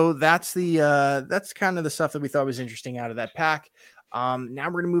right, so that's kind of the stuff that we thought was interesting out of that pack. Now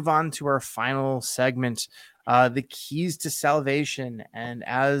we're gonna move on to our final segment, the keys to salvation. And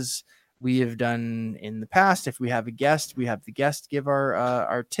as we have done in the past, if we have a guest, we have the guest give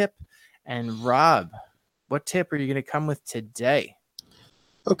our tip. And Rob, what tip are you gonna come with today?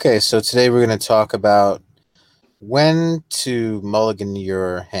 Okay, so today we're going to talk about when to mulligan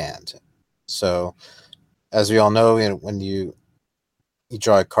your hand. So, as we all know, when you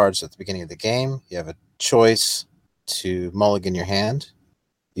draw cards at the beginning of the game, you have a choice to mulligan your hand.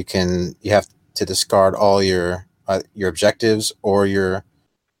 You have to discard all your objectives or your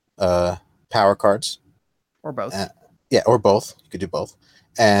power cards, Or both. Or both. You could do both,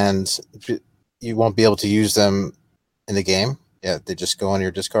 and you won't be able to use them in the game. Yeah, they just go on your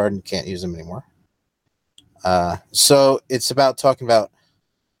discard and you can't use them anymore. So it's about talking about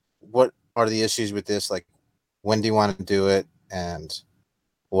what are the issues with this, like when do you want to do it and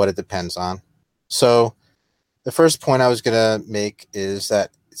what it depends on. So the first point I was going to make is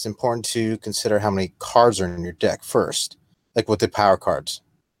that it's important to consider how many cards are in your deck first, like with the power cards.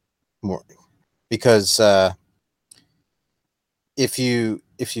 More because if you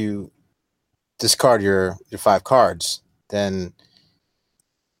discard your 5 cards, then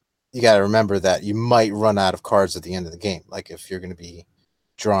you got to remember that you might run out of cards at the end of the game. Like if you're going to be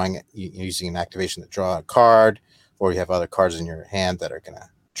using an activation to draw a card, or you have other cards in your hand that are going to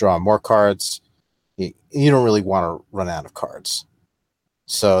draw more cards, you don't really want to run out of cards.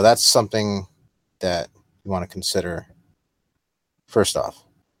 So that's something that you want to consider first off.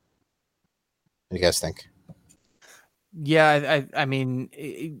 What do you guys think? Yeah, I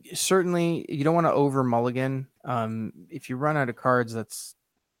mean, certainly you don't want to over mulligan. If you run out of cards, that's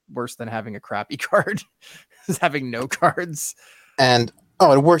worse than having a crappy card, is having no cards. And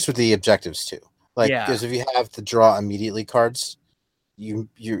it works with the objectives too. Like, because Yeah. if you have to draw immediately cards, you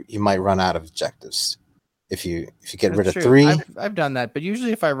might run out of objectives. If you get rid of True. 3, I've done that, but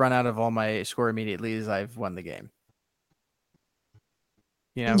usually if I run out of all my score immediately, I've won the game.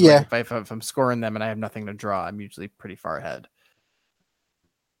 Yeah. Like if I'm scoring them and I have nothing to draw, I'm usually pretty far ahead.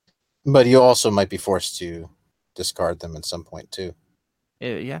 But you also might be forced to discard them at some point too.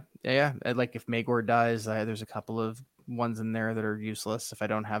 Yeah. Like if Magor dies, there's a couple of ones in there that are useless. If I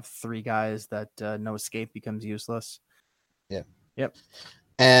don't have 3 guys, that no escape becomes useless. Yeah. Yep.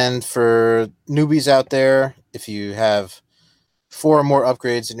 And for newbies out there, if you have 4 or more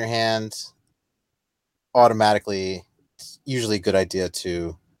upgrades in your hand, automatically, it's usually a good idea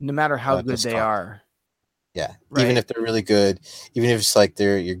to, no matter how good discard. they are. Yeah, right. Even if they're really good, even if it's like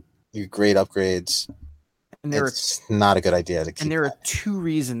they're your great upgrades, and it's not a good idea to keep. And there are 2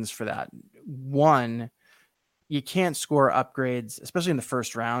 reasons for that. One, you can't score upgrades, especially in the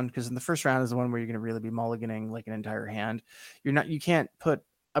first round, because in the first round is the one where you're going to really be mulliganing like an entire hand. You can't put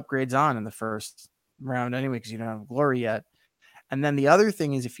upgrades on in the first round anyway because you don't have glory yet. And then the other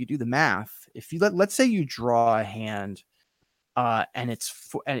thing is, if you do the math, if you let's say you draw a hand, and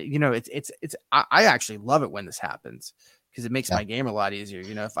it's I actually love it when this happens because it makes my game a lot easier.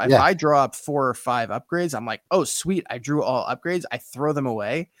 If I draw up 4 or 5 upgrades, I'm like, oh sweet, I drew all upgrades. I throw them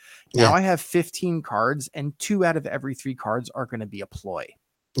away. Now I have 15 cards, and 2 out of every 3 cards are going to be a ploy.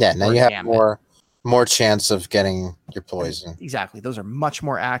 Yeah, now you have more chance of getting your poison. Exactly. Those are much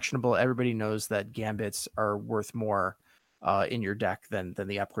more actionable. Everybody knows that gambits are worth more in your deck than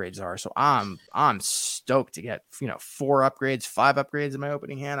the upgrades are. So I'm stoked to get 4 upgrades, 5 upgrades in my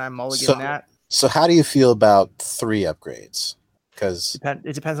opening hand. I'm mulliganing that. So how do you feel about 3 upgrades? Because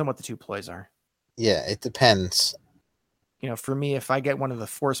it depends on what the 2 ploys are. Yeah, it depends. For me, if I get one of the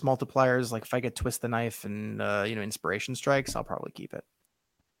force multipliers, like if I get Twist the Knife and Inspiration Strikes, I'll probably keep it.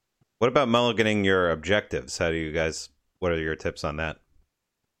 What about mulliganing your objectives? What are your tips on that?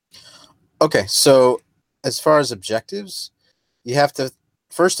 Okay, so as far as objectives, you have to,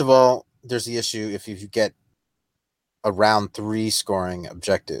 first of all, there's the issue if you get a round 3 scoring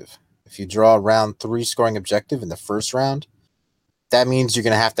objective. If you draw a round 3 scoring objective in the first round, that means you're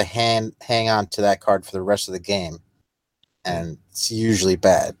going to have to hang on to that card for the rest of the game. And it's usually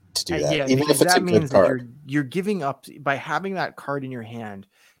bad to do that. Yeah, even if it's that a means good card. that you're giving up by having that card in your hand.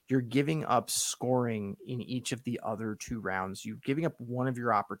 You're giving up scoring in each of the other 2 rounds. You're giving up one of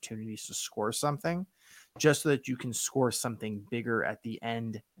your opportunities to score something, just so that you can score something bigger at the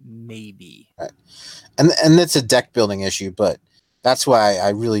end, maybe. Right, and that's a deck building issue, but that's why I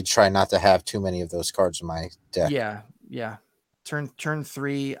really try not to have too many of those cards in my deck. Yeah. Turn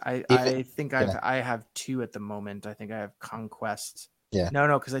 3. I think I have 2 at the moment. I think I have Conquest. Yeah.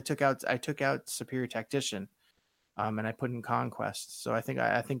 No, because I took out Superior Tactician, and I put in Conquest. So I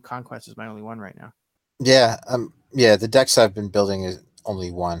think Conquest is my only one right now. Yeah. The decks I've been building is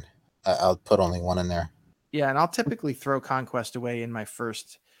only 1. I'll put only 1 in there. Yeah, and I'll typically throw Conquest away in my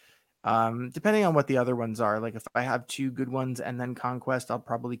first. Depending on what the other ones are, like if I have 2 good ones and then Conquest, I'll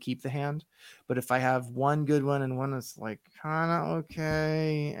probably keep the hand. But if I have 1 good one and one that's like kind of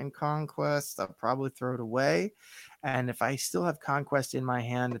okay and Conquest, I'll probably throw it away. And if I still have Conquest in my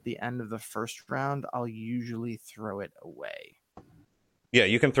hand at the end of the first round, I'll usually throw it away. Yeah,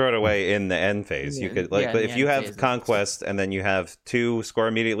 you can throw it away in the end phase. You could but if you have Conquest and then you have 2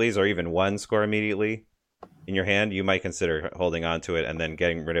 score immediatelys or even 1 score immediately in your hand, you might consider holding on to it and then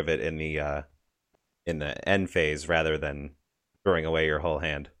getting rid of it in the end phase rather than throwing away your whole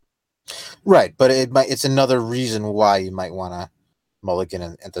hand. Right, but it's another reason why you might want to mulligan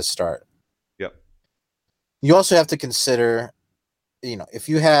at the start. Yep. You also have to consider, if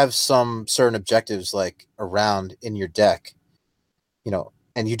you have some certain objectives like around in your deck,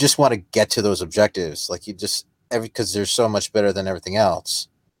 and you just want to get to those objectives, like because they're so much better than everything else.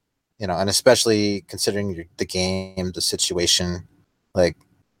 And especially considering the game, the situation, like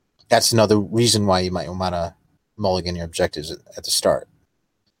that's another reason why you might want to mulligan your objectives at the start,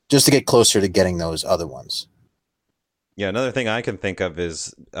 just to get closer to getting those other ones. Yeah, another thing I can think of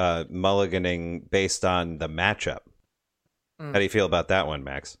is mulliganing based on the matchup. How do you feel about that one,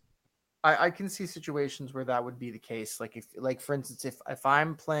 Max? I can see situations where that would be the case. Like for instance, if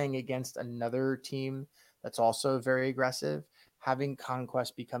I'm playing against another team that's also very aggressive, having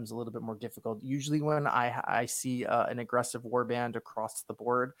Conquest becomes a little bit more difficult. Usually when I see an aggressive warband across the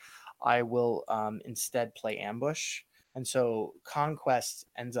board, I will instead play Ambush. And so Conquest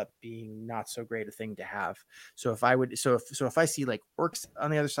ends up being not so great a thing to have. So if I see like Orcs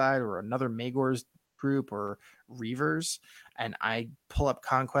on the other side or another Magor's group or Reavers, and I pull up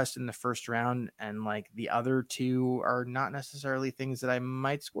Conquest in the first round, and like the other 2 are not necessarily things that I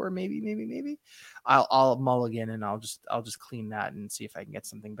might score, maybe I'll mulligan and I'll just clean that and see if I can get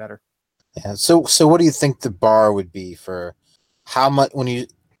something better. Yeah. So what do you think the bar would be for how much when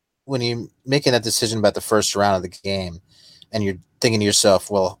you're making that decision about the first round of the game, and you're thinking to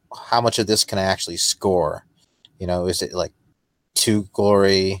yourself, well, how much of this can I actually score? Is it like 2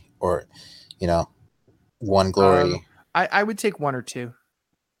 glory or 1 glory? I would take 1 or 2.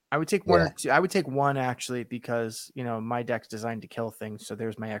 I would take 1 or 2. I would take 1 actually, because my deck's designed to kill things, so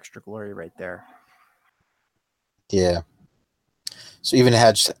there's my extra glory right there. Yeah. So even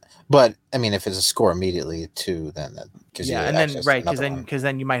but I mean, if it's a score immediately too, then that gives you and then right, because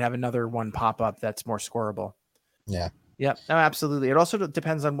then you might have another one pop up that's more scoreable. Yeah. Yeah. No, absolutely. It also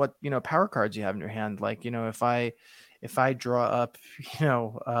depends on what power cards you have in your hand. Like if I draw up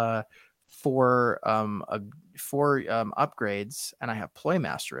 4 upgrades and I have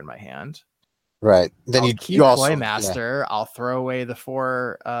Ploymaster in my hand, right? Then you keep Ploymaster. I'll throw away the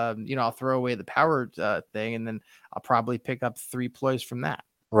 4. I'll throw away the power thing, and then I'll probably pick up 3 ploys from that.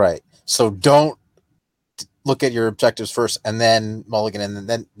 Right. So don't look at your objectives first, and then mulligan,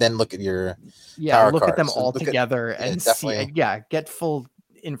 and then look at your power look cards. at them all together and see. Get full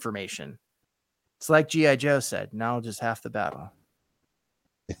information. It's like G.I. Joe said: knowledge is half the battle.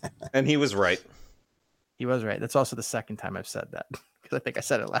 And he was right. He was right. That's also the second time I've said that, because I think I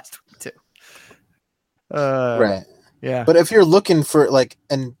said it last week too. Right. Yeah. But if you're looking for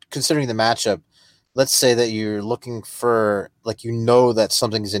and considering the matchup, let's say that you're looking for that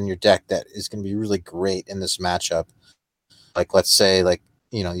something's in your deck that is going to be really great in this matchup, Like let's say like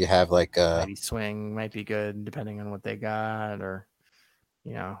you have like Mighty Swing might be good depending on what they got, or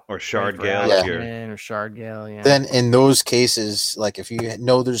or Ready Shard for Gale Yeah. if you're Action or Shard Gale. Yeah. then in those cases, like if you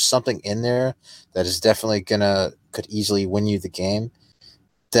know there's something in there that is definitely could easily win you the game,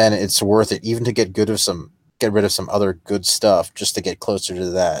 then it's worth it even to get rid of some other good stuff just to get closer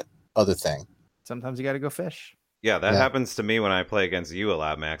to that other thing. Sometimes you got to go fish. Yeah, that Yeah. happens to me when I play against you a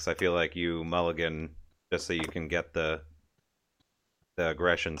lot, Max. I feel like you mulligan just so you can get the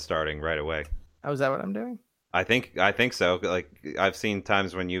aggression starting right away. Oh, is that what I'm doing? I think so. Like I've seen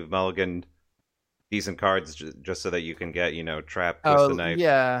times when you've mulliganed decent cards just so that you can get trap, twist the knife.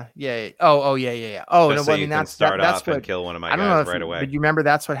 Yeah. Oh, yeah. Oh, Just no, so I you mean can that's start that's off what and kill one of my I don't know guys if right away. but you remember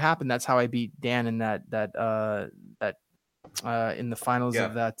that's what happened. That's how I beat Dan in that in the finals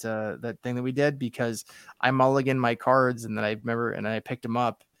of that thing that we did, because I mulliganed my cards and then I remember and I picked him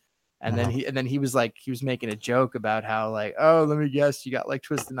up. And then he was like, he was making a joke about how like, oh, let me guess, you got like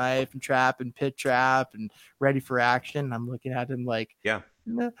twist the knife and trap and pit trap and ready for action. And I'm looking at him like, Yeah.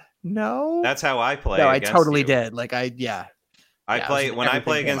 No. That's how I play. No, I against totally you. did. Like I play when I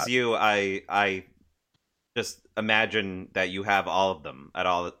play everything came against up. you. I just imagine that you have all of them at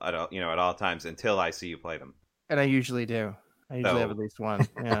all times until I see you play them. And I usually do. I usually have at least one.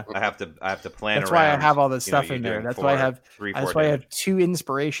 Yeah. I have to plan. That's why I around, have all this you know, stuff you in there. doing That's why I have three, that's 4 why I damage. have 2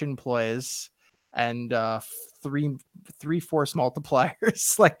 inspiration plays and 3 force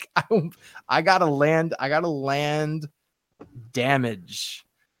multipliers. Like I gotta land damage.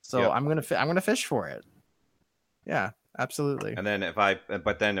 So Yep. I'm gonna fish for it. Yeah, absolutely. And then if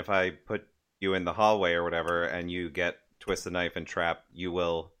I put you in the hallway or whatever, and you get twist the knife and trap, you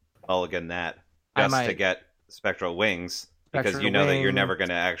will mulligan that I just to might. get spectral wings, because Spectral you know that you're wing. never going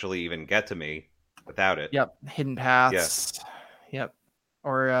to actually even get to me without it. Yep, hidden paths. Yep.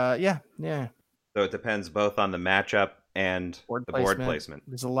 Or yeah. So it depends both on the matchup and Board the board placement.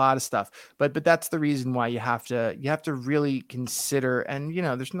 There's a lot of stuff, but that's the reason why you have to really consider. And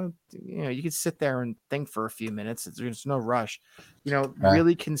there's no, you can sit there and think for a few minutes. There's no rush. Right.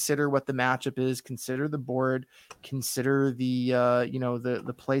 Really consider what the matchup is. Consider the board. Consider the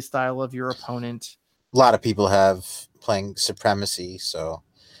the play style of your opponent. A lot of people have playing supremacy, so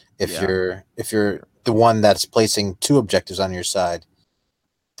if you're the one that's placing 2 objectives on your side,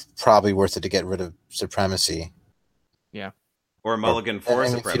 it's probably worth it to get rid of supremacy. Yeah. Or mulligan for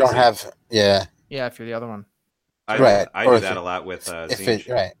supremacy. If you don't have, yeah, if you're the other one, I do that a lot with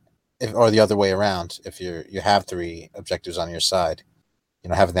Zinch. Or the other way around. If you have 3 objectives on your side,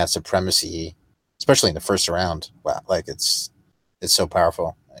 having that supremacy, especially in the first round, wow, like it's so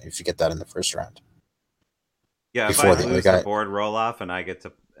powerful if you get that in the first round. Yeah, if I lose the board roll off and I get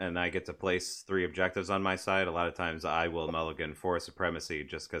to place 3 objectives on my side, a lot of times I will mulligan for supremacy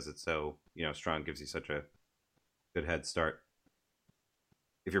just because it's so strong, gives you such a good head start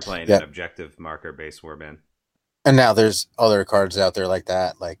if you're playing an objective marker based warband. And now there's other cards out there like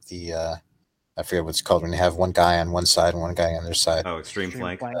that, like the I forget what it's called when you have one guy on one side and one guy on the other side. Oh, extreme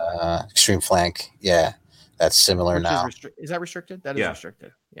flank. Extreme flank. Yeah, that's similar. Which now. Is that restricted? That is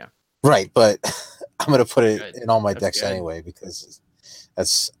restricted. Yeah. Right, but I'm gonna put it in all my decks anyway because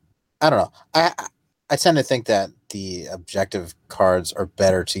that's, I don't know. I tend to think that the objective cards are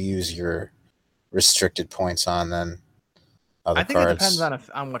better to use your restricted points on than other cards. I think it depends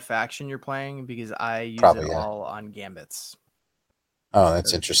on what faction you're playing, because I use it all on gambits. Oh,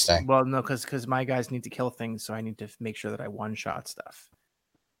 that's interesting. Well, no, because my guys need to kill things, so I need to make sure that I one-shot stuff.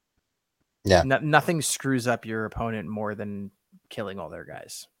 Yeah. Nothing screws up your opponent more than killing all their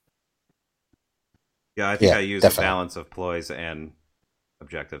guys. Yeah, I think I use a balance of ploys and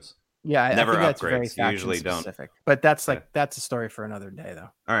objectives. Yeah, I never think upgrades. That's very you usually specific. But that's that's a story for another day, though.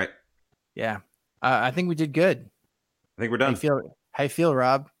 All right. Yeah, I think we did good. I think we're done. How you feel,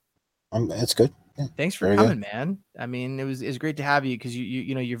 Rob? It's good. Yeah, thanks for coming, man. I mean, it was great to have you because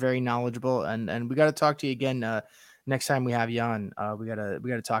you're very knowledgeable, and we got to talk to you again next time we have you on. We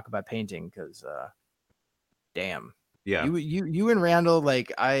gotta talk about painting because, damn. Yeah, you and Randall,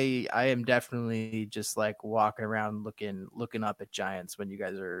 like I am definitely just like walking around looking up at giants when you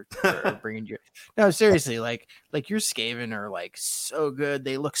guys are bringing your. No, seriously, like your Skaven are like so good.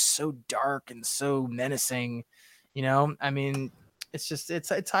 They look so dark and so menacing. I mean, it's just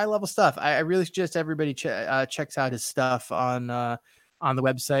it's high level stuff. I really suggest everybody checks out his stuff on the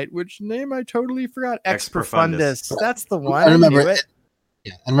website, which name I totally forgot. Ex Profundus. That's the one. I remember it.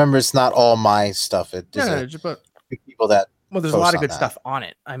 Yeah, and remember, it's not all my stuff. It is people that there's a lot of good stuff on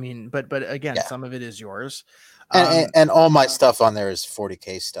it. I mean, but again, some of it is yours, and all my stuff on there is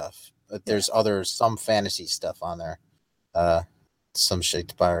 40K stuff. But there's some fantasy stuff on there, some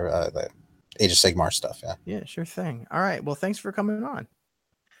Shakespeare, Age of Sigmar stuff. Yeah. Yeah, sure thing. All right. Well, thanks for coming on.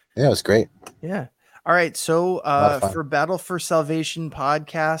 Yeah, it was great. Yeah. All right. So lot of fun. for Battle for Salvation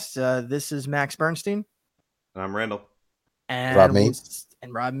podcast, this is Max Bernstein. I'm Randall. And Rob Mead.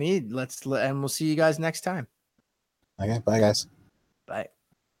 Rob Mead. And we'll see you guys next time. Okay, bye guys. Bye.